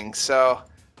thing. So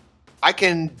I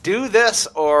can do this,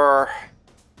 or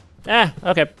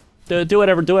Okay. Do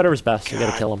whatever's best. You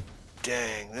gotta God. kill him.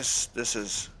 dang, this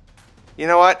is. You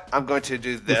know what? I'm going to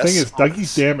do The this. thing is,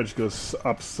 Dougie's damage goes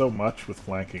up so much with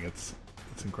flanking. It's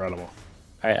incredible.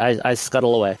 All right, I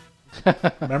scuttle away.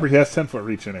 Remember, he has 10-foot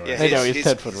reach anyway. Yeah, I know, he's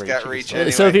 10-foot he's reach. got He's reach fine.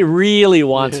 anyway. So if he really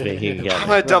wants me, he can get I'm me.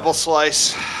 going to double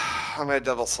slice. I'm going to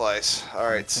double slice. All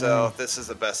right, so this is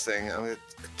the best thing. I'm going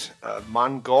to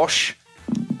Mongosh.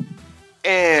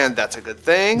 And that's a good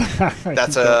thing.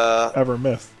 That's a ever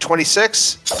missed.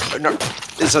 26. No,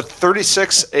 is a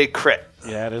 36 a crit?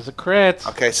 Yeah, it is a crit.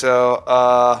 Okay, so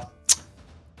I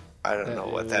don't know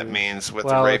what that means with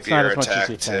Well, the it's not rapier as much as attack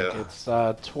you too. think.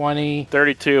 It's 20,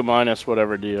 32 minus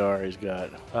whatever DR he's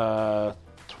got.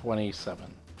 27.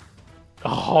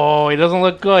 Oh, he doesn't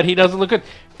look good. He doesn't look good.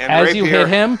 And As you rapier. hit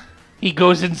him, he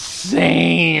goes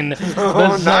insane.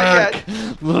 Oh, not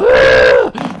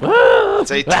Berserk. It's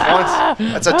a 20.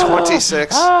 That's a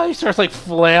 26. He starts like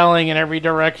flailing in every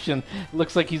direction.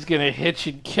 Looks like he's gonna hitch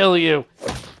and kill you,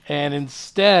 and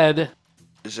instead,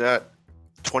 Is that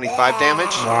 25 damage?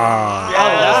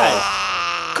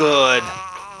 Wow. Good.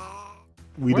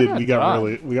 We We're did. not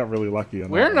We got really lucky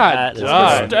on we're that. not That is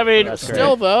done. good. I mean, That's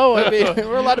still though, I mean,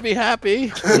 we're allowed to be happy.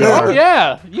 We Oh are.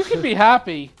 yeah, you can be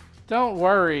happy. Don't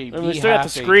worry. And be we still got the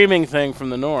happy. screaming thing from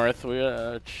the north. We,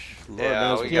 Lord Yeah,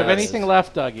 knows we we Do you have got it. anything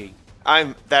left, Dougie?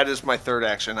 That is my third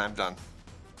action. I'm done.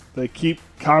 They keep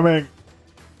coming.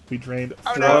 We drained.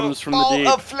 Oh Drums from the Ball deep.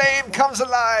 of flame comes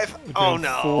alive. Oh drained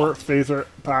no. 4 phaser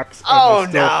packs. And Oh, they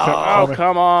still no. kept Oh, coming.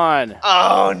 come on.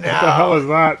 Oh What the hell no. is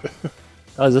that?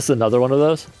 Oh, is this another one of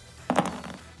those?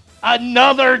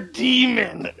 Another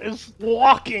demon is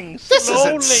walking This is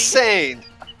slowly insane.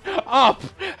 up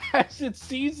as it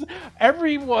sees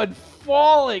everyone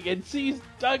falling and sees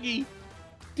Dougie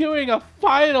doing a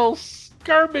final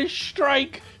skirmish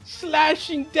strike,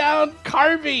 slashing down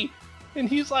Carvey. And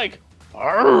he's like,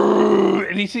 "Arrgh,"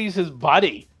 and he sees his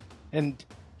buddy. And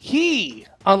he,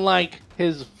 unlike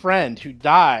his friend who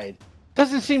died,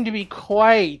 doesn't seem to be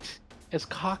quite as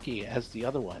cocky as the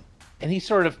other one. And he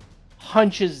sort of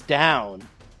hunches down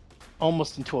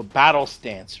almost into a battle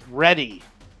stance, ready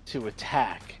to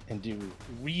attack and do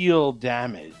real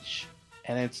damage.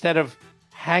 And instead of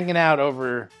hanging out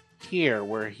over here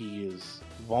where he is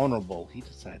vulnerable, he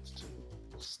decides to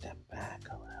step back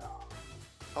a little.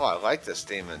 Oh, I like this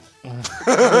demon.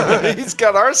 He's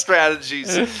got our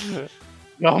strategies.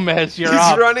 Gomez, you're He's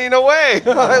up. running away. I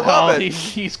Well, love it.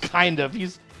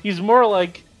 He's more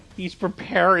like he's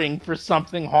preparing for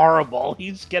something horrible.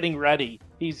 He's getting ready.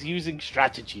 He's using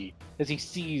strategy as he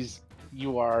sees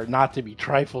you are not to be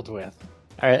trifled with.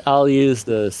 All right, I'll use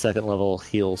the second level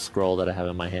heal scroll that I have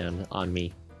in my hand on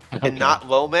me. And not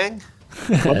Lomang?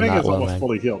 Lomang Not is almost Lomang.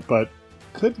 fully healed, but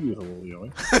could use a little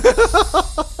healing.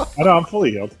 I know, I'm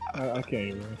fully healed. I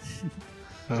can't even.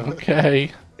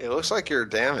 Okay. It looks like you're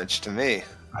damaged to me.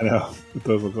 I know. It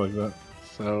does look like that.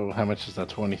 So how much is that?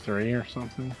 23 or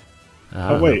something?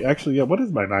 Oh, wait. Actually, yeah. What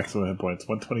is my maximum hit points?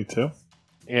 122?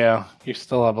 Yeah,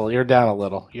 you're down a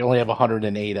little. You only have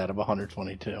 108 out of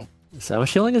 122. So how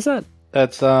much healing is that?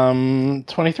 That's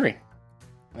 23.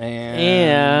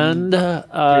 And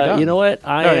done. you know what?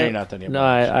 No, you're not done yet. No,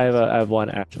 I have one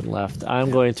action left. I'm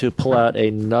going to pull out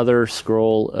another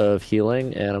scroll of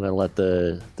healing, and I'm going to let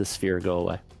the sphere go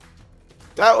away.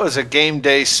 That was a game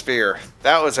day sphere.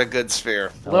 That was a good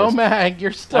sphere. Lomag,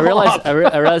 you're still I realized up. I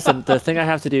realized that the thing I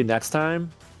have to do next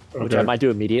time, which I Okay. might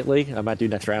do immediately, I might do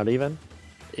next round even,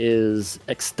 is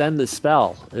extend the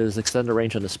spell. Is extend the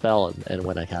range on the spell and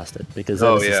when I cast it, because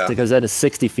then because then it's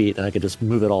 60 feet and I could just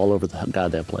move it all over the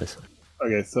goddamn place.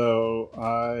 Okay, so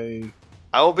I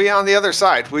will be on the other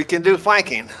side. We can do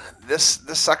flanking. This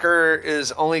sucker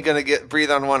is only going to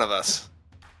breathe on one of us.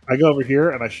 go over here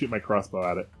and I shoot my crossbow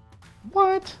at it.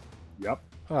 What? Yep.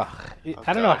 Ugh,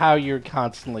 I don't know how you're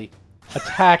constantly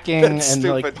attacking and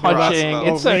Stupid like punching.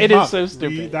 crossbow. It is so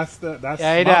stupid. That's Yeah, I monk. know,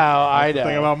 That's I the know.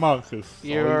 thing about monks. Is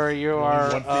You always- are only one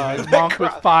free a hand. monk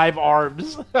with 5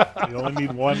 arms. You only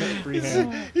need one free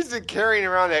hand. He's been carrying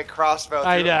around that crossbow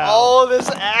I through know. all of this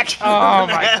action. Oh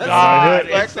my Man. god!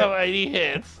 hit. It's so many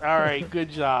hits. All right,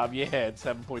 good job. You hit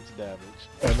 7 points of damage.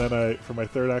 And then for my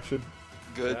third action,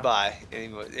 Goodbye.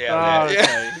 Anyway, Oh, yeah.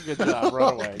 okay. Good job.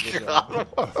 Run away. Good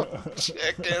job.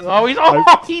 Chicken. Oh,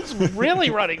 he's really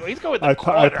running. He's going the I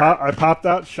corner. popped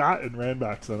out, shot, and ran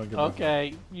back. So I don't get back.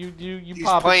 Okay, you He's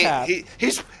pop a playing. cap.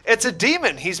 It's a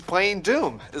demon. He's playing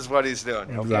Doom, is what he's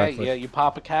doing. Okay, Exactly. yeah, you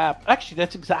pop a cap. Actually,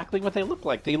 that's exactly what they look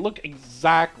like. They look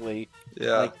exactly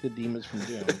Yeah. like the demons from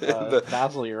Doom.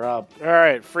 Basil, you're up. All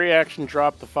right, free action,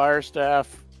 drop the fire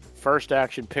staff. First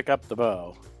action, pick up the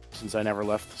bow, since I never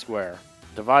left the square.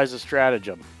 Devise a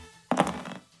stratagem.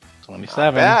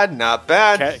 27. Not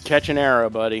bad. Catch an arrow,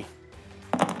 buddy.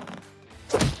 All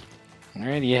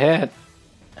right, you hit.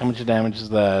 How much damage is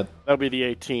that? That'll be the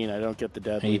 18. I don't get the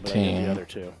deadly, but I get 18. the other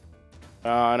two.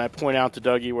 And I point out to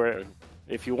Dougie where,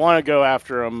 if you want to go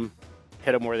after him,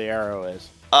 hit him where the arrow is.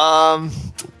 I'm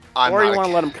Or not you want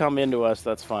to let him come into us,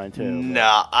 that's fine too.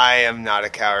 No, I am not a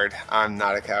coward. I'm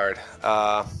not a coward.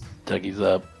 Dougie's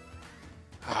up.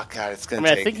 Oh god, it's I gonna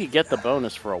mean, take. I think you get the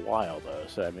bonus for a while though.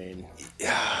 So I mean,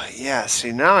 Yeah.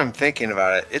 See, now I'm thinking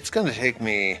about it. It's gonna take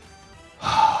me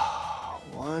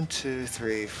 1, 2,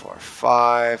 3, 4,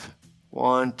 5.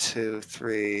 1, 2,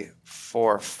 3,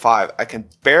 4, 5. I can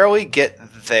barely get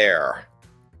there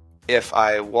if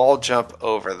I wall jump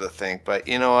over the thing. But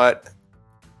you know what?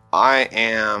 I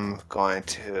am going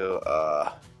to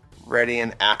ready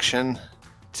in action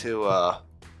to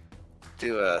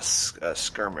do a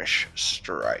skirmish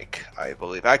strike. I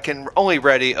believe I can only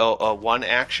ready a one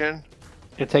action.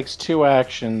 It takes 2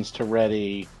 actions to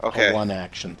ready Okay. a 1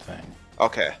 action thing.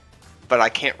 Okay, but I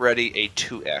can't ready a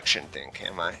 2 action thing,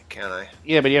 can I?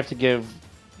 Yeah, but you have to give.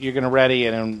 You're gonna ready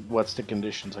it, and what's the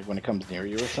conditions? Like when it comes near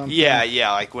you or something?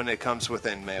 Yeah, like when it comes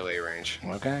within melee range.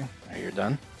 Okay. Are you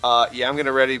done? Yeah, I'm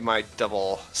gonna ready my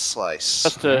double slice.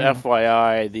 just to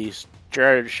FYI, the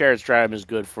shared stratum is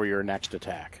good for your next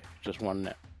attack. Just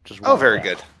one. Oh, very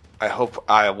attack. good. I hope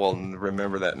I will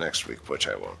remember that next week, which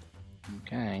I won't.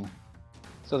 Okay.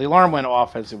 So the alarm went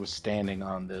off as it was standing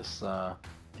on this, on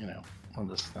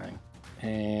this thing.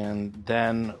 And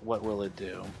then what will it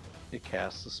do? It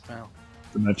casts a spell.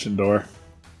 Dimension door.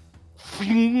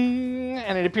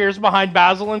 And it appears behind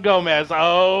Basil and Gomez.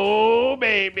 Oh,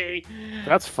 baby.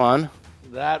 That's fun.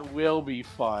 That will be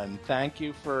fun. Thank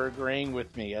you for agreeing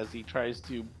with me as he tries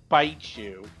to bite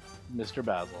you, Mr.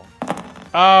 Basil.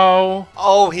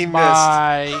 Oh, He missed.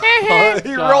 my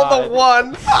He rolled a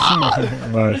 1.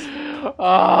 Nice.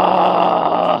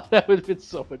 Oh, that would have been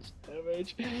so much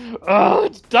damage. Oh,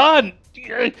 it's done.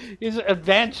 His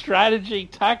advanced strategy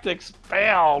tactics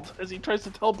failed as he tries to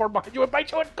teleport behind you and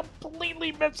bite you and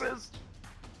completely misses.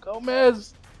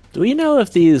 Gomez. Do we know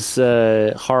if these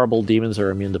horrible demons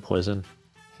are immune to poison?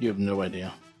 You have no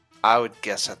idea. I would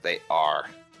guess that they are.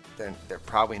 They're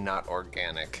probably not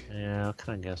organic. Yeah, I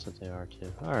kind of guess that they are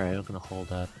too. All right, I'm gonna hold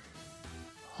that.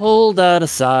 Hold that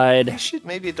aside. You should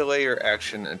maybe delay your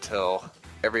action until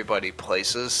everybody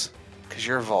places, because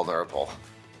you're vulnerable.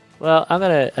 Well,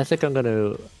 I think I'm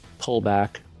gonna pull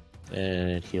back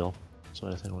and heal. That's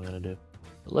what I think we're gonna do.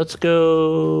 Let's go.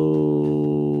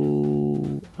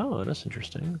 Oh, that's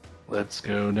interesting. Let's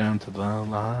go down to the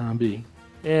lobby.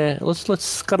 Yeah, let's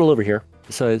scuttle over here.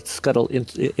 So I scuttle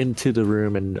into the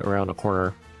room and around a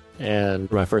corner.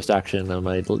 And my first action and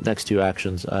my next 2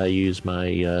 actions, I use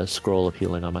my scroll of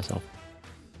healing on myself.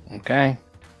 Okay.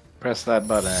 Press that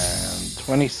button.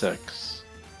 26.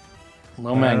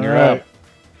 Lomang, you're up.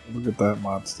 Look at that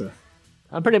monster.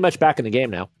 I'm pretty much back in the game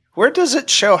now. Where does it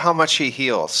show how much he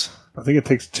heals? I think it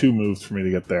takes 2 moves for me to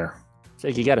get there. So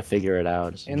you got to figure it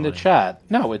out. It's In the annoying. chat.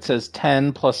 No, it says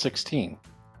 10 plus 16.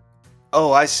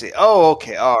 Oh, I see. Oh,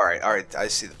 okay. All right. I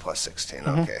see the plus 16.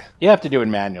 Mhm. Okay. You have to do it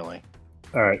manually.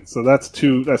 All right, so that's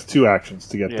two actions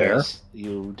to get Yes.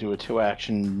 You do a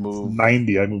 2-action there. move.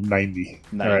 90. I move 90.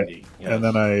 90. All right. Yes. And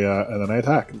then I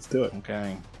attack. Let's do it.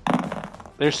 Okay.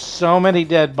 There's so many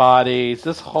dead bodies.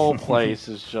 This whole place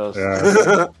is just...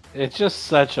 Yeah. It's just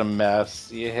such a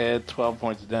mess. You hit 12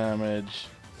 points of damage.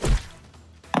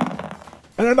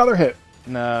 And another hit.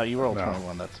 No, you rolled No.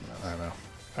 21. That's a mess. I know.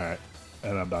 All right,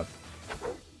 and I'm done.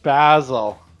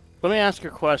 Basil. Let me ask you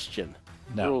a question.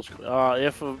 No. Rules.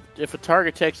 If a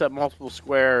target takes up multiple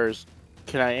squares,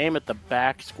 can I aim at the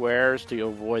back squares to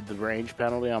avoid the range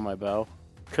penalty on my bow?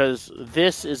 Because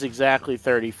this is exactly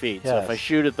 30 feet. So if I Yes.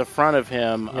 shoot at the front of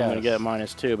him, I'm going to Yes. get a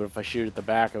 -2. But if I shoot at the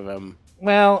back of him,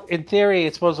 Well, in theory,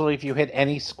 it's supposedly if you hit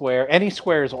any square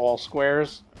is all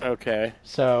squares. okay.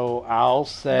 So I'll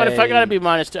say. But if I got to be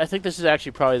 -2, I think this is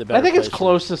actually probably the better. I think it's place.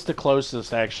 closest to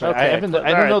closest, actually. Okay, I don't all know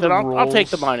right, the then rules. I'll take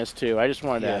the -2. I just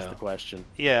wanted to ask Yeah. the question.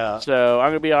 Yeah. So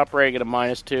I'm going to be operating at a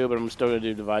 -2, but I'm still going to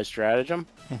do device stratagem.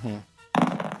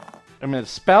 I mean, a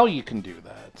spell you can do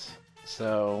that.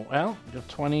 So, well, you have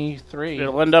 23.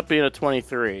 It'll end up being a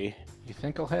 23. You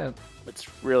think I'll hit? It's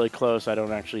really close. I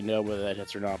don't actually know whether that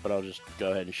hits or not, but I'll just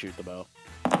go ahead and shoot the bow.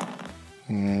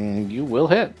 You will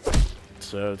hit.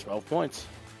 So 12 points.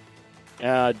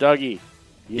 Dougie,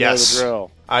 you Yes. know the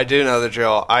drill. I do know the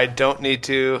drill. I don't need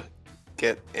to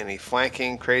get any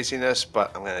flanking craziness,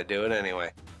 but I'm going to do it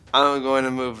anyway. I'm going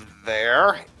to move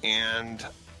there, and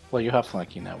Well, you have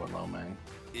flanking now with Lomang.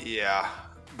 yeah,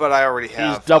 but I already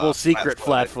have. He's double secret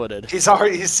flat-footed.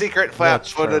 flat-footed. He's secret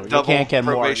That's flat-footed true. double You can't get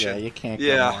probation. more. Yeah, you can't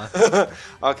get more.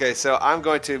 Yeah. Okay, so I'm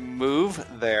going to move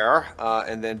there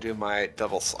and then do my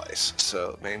double slice.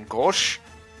 So main gauche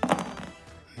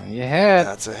You hit.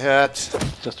 That's a hit.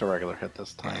 Just a regular hit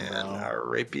this time, And though. our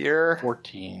rapier.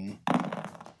 14.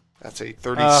 That's a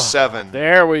 37.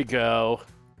 There we go.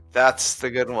 That's the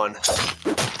good one.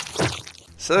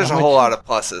 So there's a whole lot of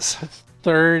pluses.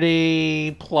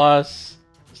 30 plus,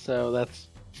 so that's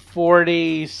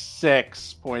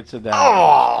 46 points of damage.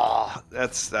 Oh,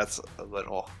 that's a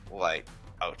little light.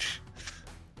 Ouch.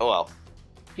 Oh well,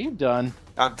 You've done.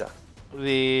 I'm done.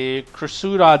 The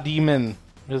Krasuda demon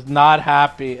is not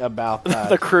happy about that.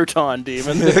 The crouton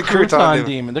demon. The The crouton Crouton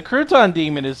demon. The Crouton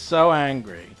demon is so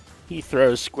angry. He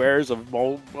throws squares of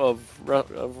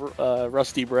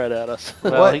rusty bread at us.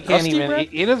 Well, What? he can't Rusty even. bread?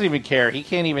 He doesn't even care. He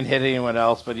can't even hit anyone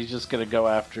else, but he's just gonna go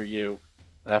after you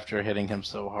after hitting him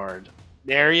so hard.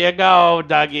 There you go,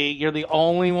 Dougie. You're the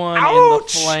only one in the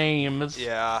Ouch! flames.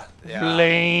 Yeah.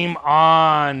 Flame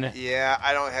on. Yeah,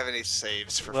 I don't have any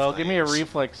saves for Well, give me a flames.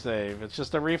 reflex save. It's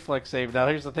just a reflex save. Now,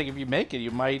 here's the thing: if you make it, you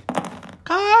might.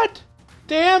 God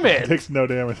damn It it! takes no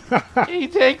damage. He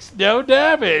takes no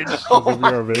damage. Oh Of your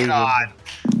my evasion. god.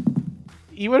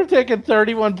 You would have taken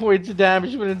 31 points of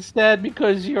damage, but instead,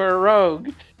 because you're a rogue,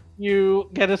 you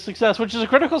get a success, which is a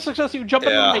critical success. You jump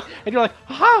in Yeah. the way, and you're like,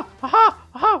 ha, ha,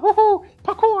 ha, woohoo,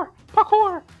 parkour,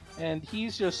 parkour, and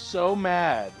he's just so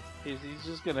mad. He's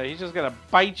just gonna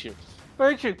bite you.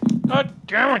 Bite you. God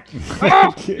damn it!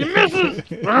 Oh, you misses!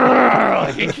 Ugh,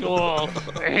 I hate you all.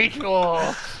 I hate you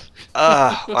all.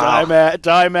 Wow.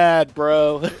 Die mad,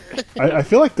 bro. I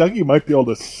feel like Dougie might be able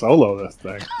to solo this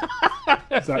thing.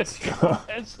 Is that strong?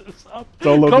 It's up.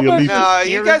 Solo the Gomez elite. is No,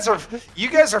 hearing- you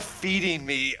guys are feeding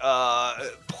me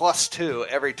 +2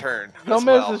 every turn. as Gomez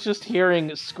well. is just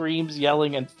hearing screams,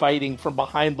 yelling, and fighting from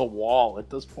behind the wall at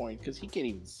this point because he can't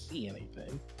even see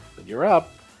anything. But you're up.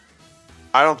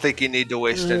 I don't think you need to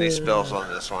waste any spells on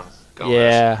this one. Gomez.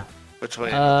 Yeah,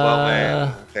 Between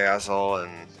Glowman, Basil,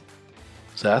 and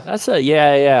Seth? that's a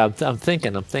yeah. I'm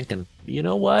thinking. You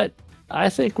know what? I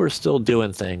think we're still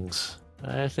doing things.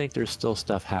 I think there's still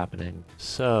stuff happening.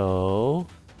 So,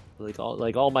 like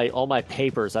all my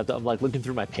papers. I'm like looking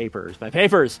through my papers. My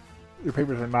papers. Your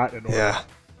papers are not in order. yeah.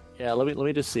 Yeah, let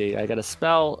me just see. I got a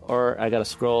spell or I got a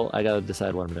scroll. I gotta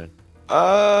decide what I'm doing.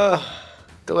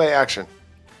 Delay action.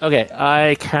 Okay,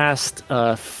 I cast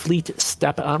Fleet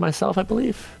Step on myself, I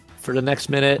believe, for the next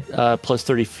minute, plus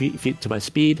 30 feet to my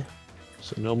speed.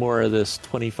 So no more of this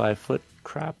 25-foot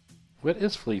crap. What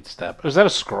is Fleet Step? Is that a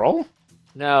scroll?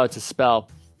 No, it's a spell.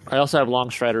 I also have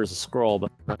Long Strider as a scroll, but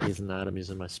I'm not using that. I'm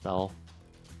using my spell.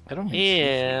 I don't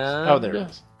And Oh, there it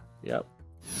is. Yep.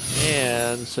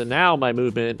 And so now my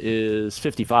movement is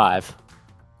 55.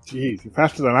 Jeez, you're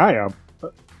faster than I am.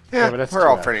 Yeah, but that's we're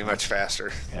all two pretty much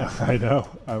faster. I know.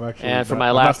 I'm actually. And for not- my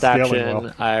I'm last not scaling action,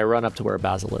 well. I run up to where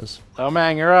Basil is. Oh,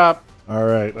 man, you're up. All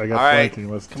right, I got All right. flanking.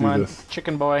 Let's Come do on, this.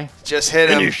 chicken boy. Just hit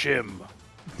him. him.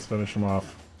 Let's finish him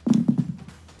off.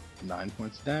 9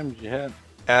 points of damage. You hit.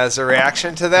 As a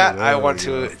reaction to that, There I we want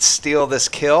go. to steal this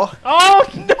kill. Oh,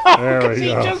 no! There we Because he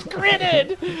go. just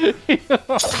critted!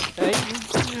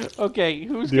 Okay,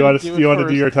 who's Do you going want to to do do you it want to do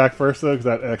first? your attack first though? Because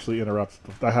that actually interrupts.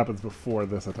 That happens before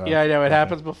this attack. Yeah, I know. It Okay.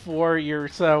 happens before you're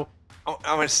so... I'm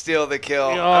going to steal the kill.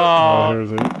 Oh, Oh,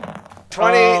 here's it.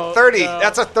 20, Oh, 30. no.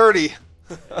 That's a 30.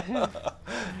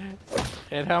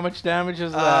 and how much damage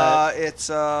is that? It's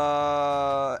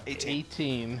 18.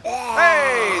 18.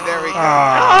 Hey, there we go.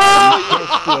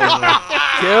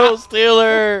 Ah, Kill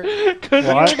stealer. Because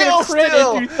you're What? going Kill to crit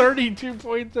still. and do 32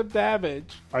 points of damage.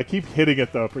 I keep hitting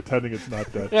it though, pretending it's not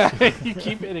dead. Yeah, you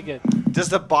keep hitting it. Does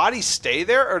the body stay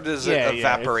there, or does it Yeah,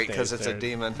 evaporate it because stays it's a there.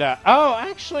 demon? No. Oh,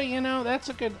 actually, that's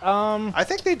a good... I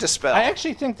think they dispel. I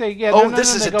actually think they... Yeah, Oh, no,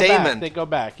 this no, is they a go back. daemon. They go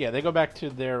back. Yeah, they go back to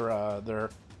their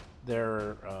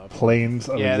Planes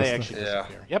of yeah, they existence. actually Yeah.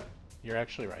 disappear. Yep, you're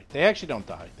actually right. They actually don't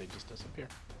die. They just disappear.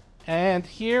 And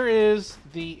here is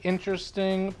the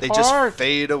interesting They part. just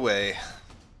fade away.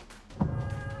 You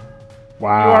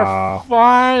are Wow.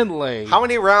 finally... How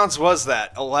many rounds was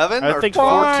that? 11 I or think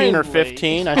 12? 14 or Finally.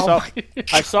 15. Oh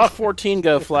I saw 14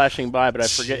 go flashing by, but I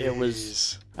forget it was.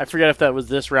 Jeez. I forget if that was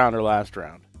this round or last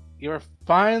round. You're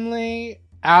finally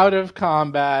out of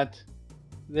combat.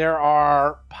 There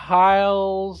are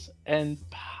piles and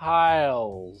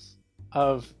piles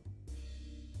of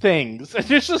things.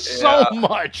 There's just so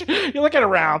much. You're looking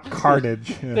around. Carnage.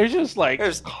 Yeah. There's just like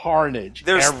There's- carnage.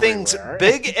 There's everywhere. things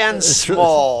big and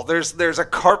small. There's a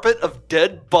carpet of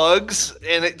dead bugs,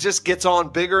 and it just gets on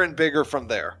bigger and bigger from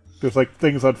there. There's like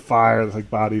things on fire. There's like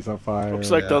bodies on fire. Looks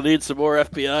like they'll need some more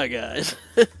FBI guys.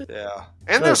 Yeah.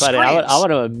 And So there's funny. screams. I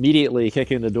want to immediately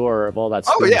kick in the door of all that.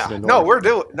 Oh screams yeah. in the No, north. we're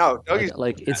doing Dougie's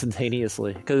like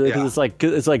instantaneously because Yeah.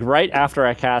 it's like right after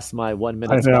I cast my 1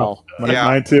 minute I know. spell.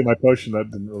 Mine too. My potion that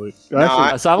didn't really.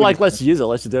 I- So I'm like, let's use it.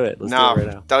 Let's do it. Let's no, do it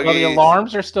right now. Well, the Dougie.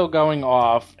 alarms are still going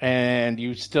off, and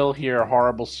you still hear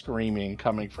horrible screaming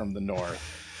coming from the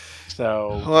north.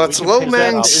 So, Well, it's we can pick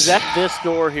that Lomang's- up. Is that this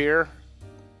door here,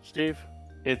 Steve?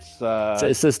 It's So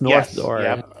it's this north yes, door.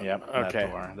 Yep. That Okay.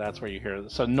 door. That's where you hear.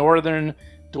 So northern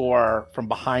door. From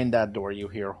behind that door, you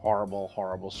hear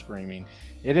horrible screaming.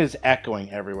 It is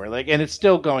echoing everywhere. And it's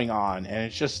still going on. And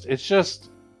it's just.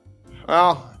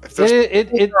 Well, if there's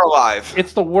It people alive,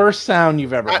 it's the worst sound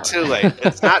you've ever not heard. too late.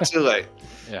 It's not too late.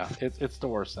 Yeah, it's the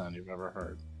worst sound you've ever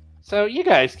heard. So you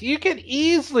guys, you could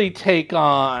easily take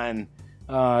on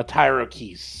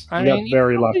Tyrokeese. I We got mean,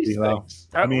 very you know lucky, these though. things.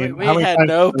 I mean, we how many had times-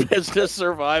 no business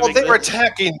surviving. Well, they were this.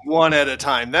 attacking one at a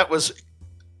time. That was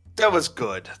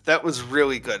good. That was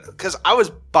really good because I was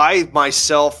by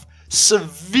myself,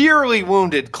 severely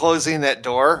wounded, closing that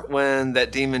door when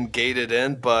that demon gated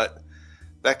in. But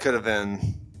that could have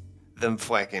been them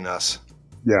flanking us.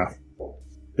 Yeah.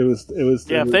 It was.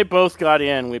 Yeah, if they both got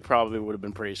in, we probably would have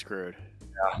been pretty screwed.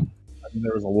 I mean,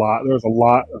 there was a lot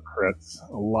of crits.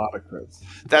 A lot of crits.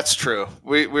 That's true.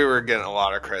 We were getting a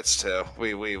lot of crits too.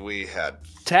 We had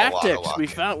Tactics. A lot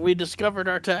of luck. We discovered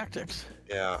our tactics.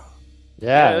 Yeah.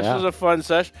 This was a fun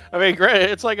session. I mean, great.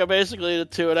 It's like basically a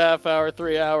 2.5 hour,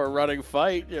 3 hour running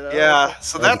fight. You know. Yeah.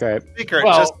 So That's that's great. the secret.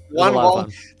 Well, Just It was one a lot of wall.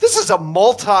 fun. This is a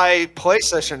multi-play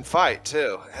session fight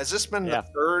too. Has this been Yeah. the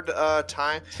third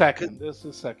time? Second. This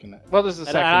is second. Well, this is And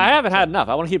second. I haven't had enough.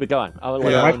 I want to keep it going. I would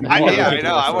Yeah, like, I- want yeah, to I keep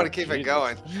know. it I going. want to keep it Jesus.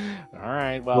 going. All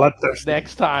right. Well, Bloodthirsty.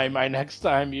 next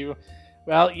time you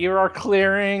are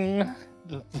clearing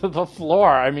the floor.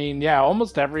 I mean, yeah,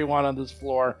 almost everyone on this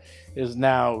floor is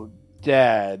now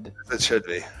dead. It should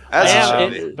be. As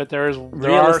And it should be. But there are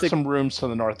Realistic- some rooms to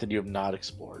the north that you have not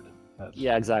explored. That's-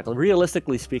 Yeah, exactly.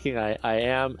 Realistically speaking, I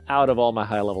am out of all my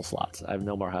high level slots. I have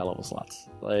no more high level slots.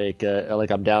 Like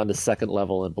I'm down to second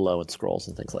level and below in scrolls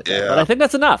and things like that. Yeah. But I think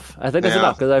that's enough. I think that's Yeah.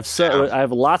 enough because I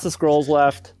have lots of scrolls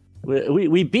left.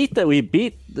 We beat the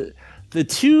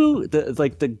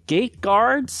gate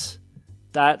guards.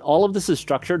 That all of this is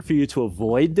structured for you to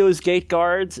avoid those gate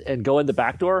guards and go in the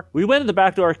back door. We went in the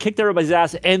back door, kicked everybody's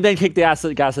ass, and then kicked the ass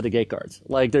of the gate guards.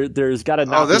 Like there's got to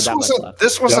not Oh, be this that much wasn't. left.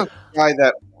 This wasn't the guy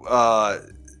that.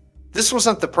 This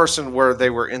wasn't the person where they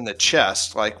were in the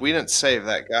chest. Like we didn't save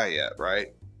that guy yet,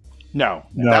 right? No.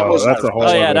 No, That was- that's a whole.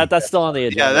 Oh yeah, other- that's still on the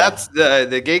agenda. Yeah, that's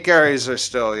the gate guys are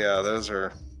still. Yeah, those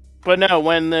are. But no,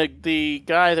 when the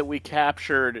guy that we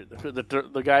captured,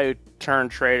 the guy who turned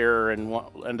traitor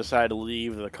and decided to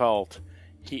leave the cult,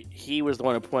 he was the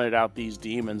one who pointed out these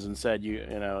demons and said, you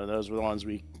know, those were the ones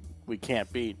we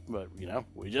can't beat, but you know,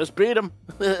 we just beat them.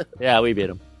 Yeah, we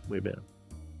beat him. We beat him.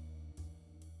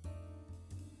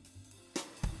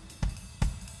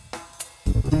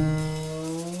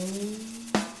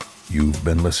 You've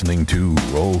been listening to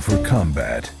Roll for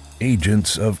Combat,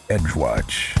 Agents of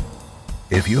Edgewatch.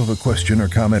 If you have a question or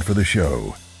comment for the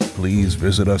show, please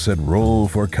visit us at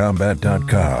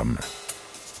rollforcombat.com.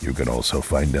 You can also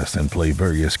find us and play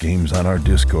various games on our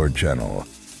Discord channel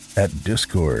at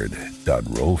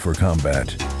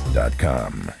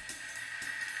discord.rollforcombat.com.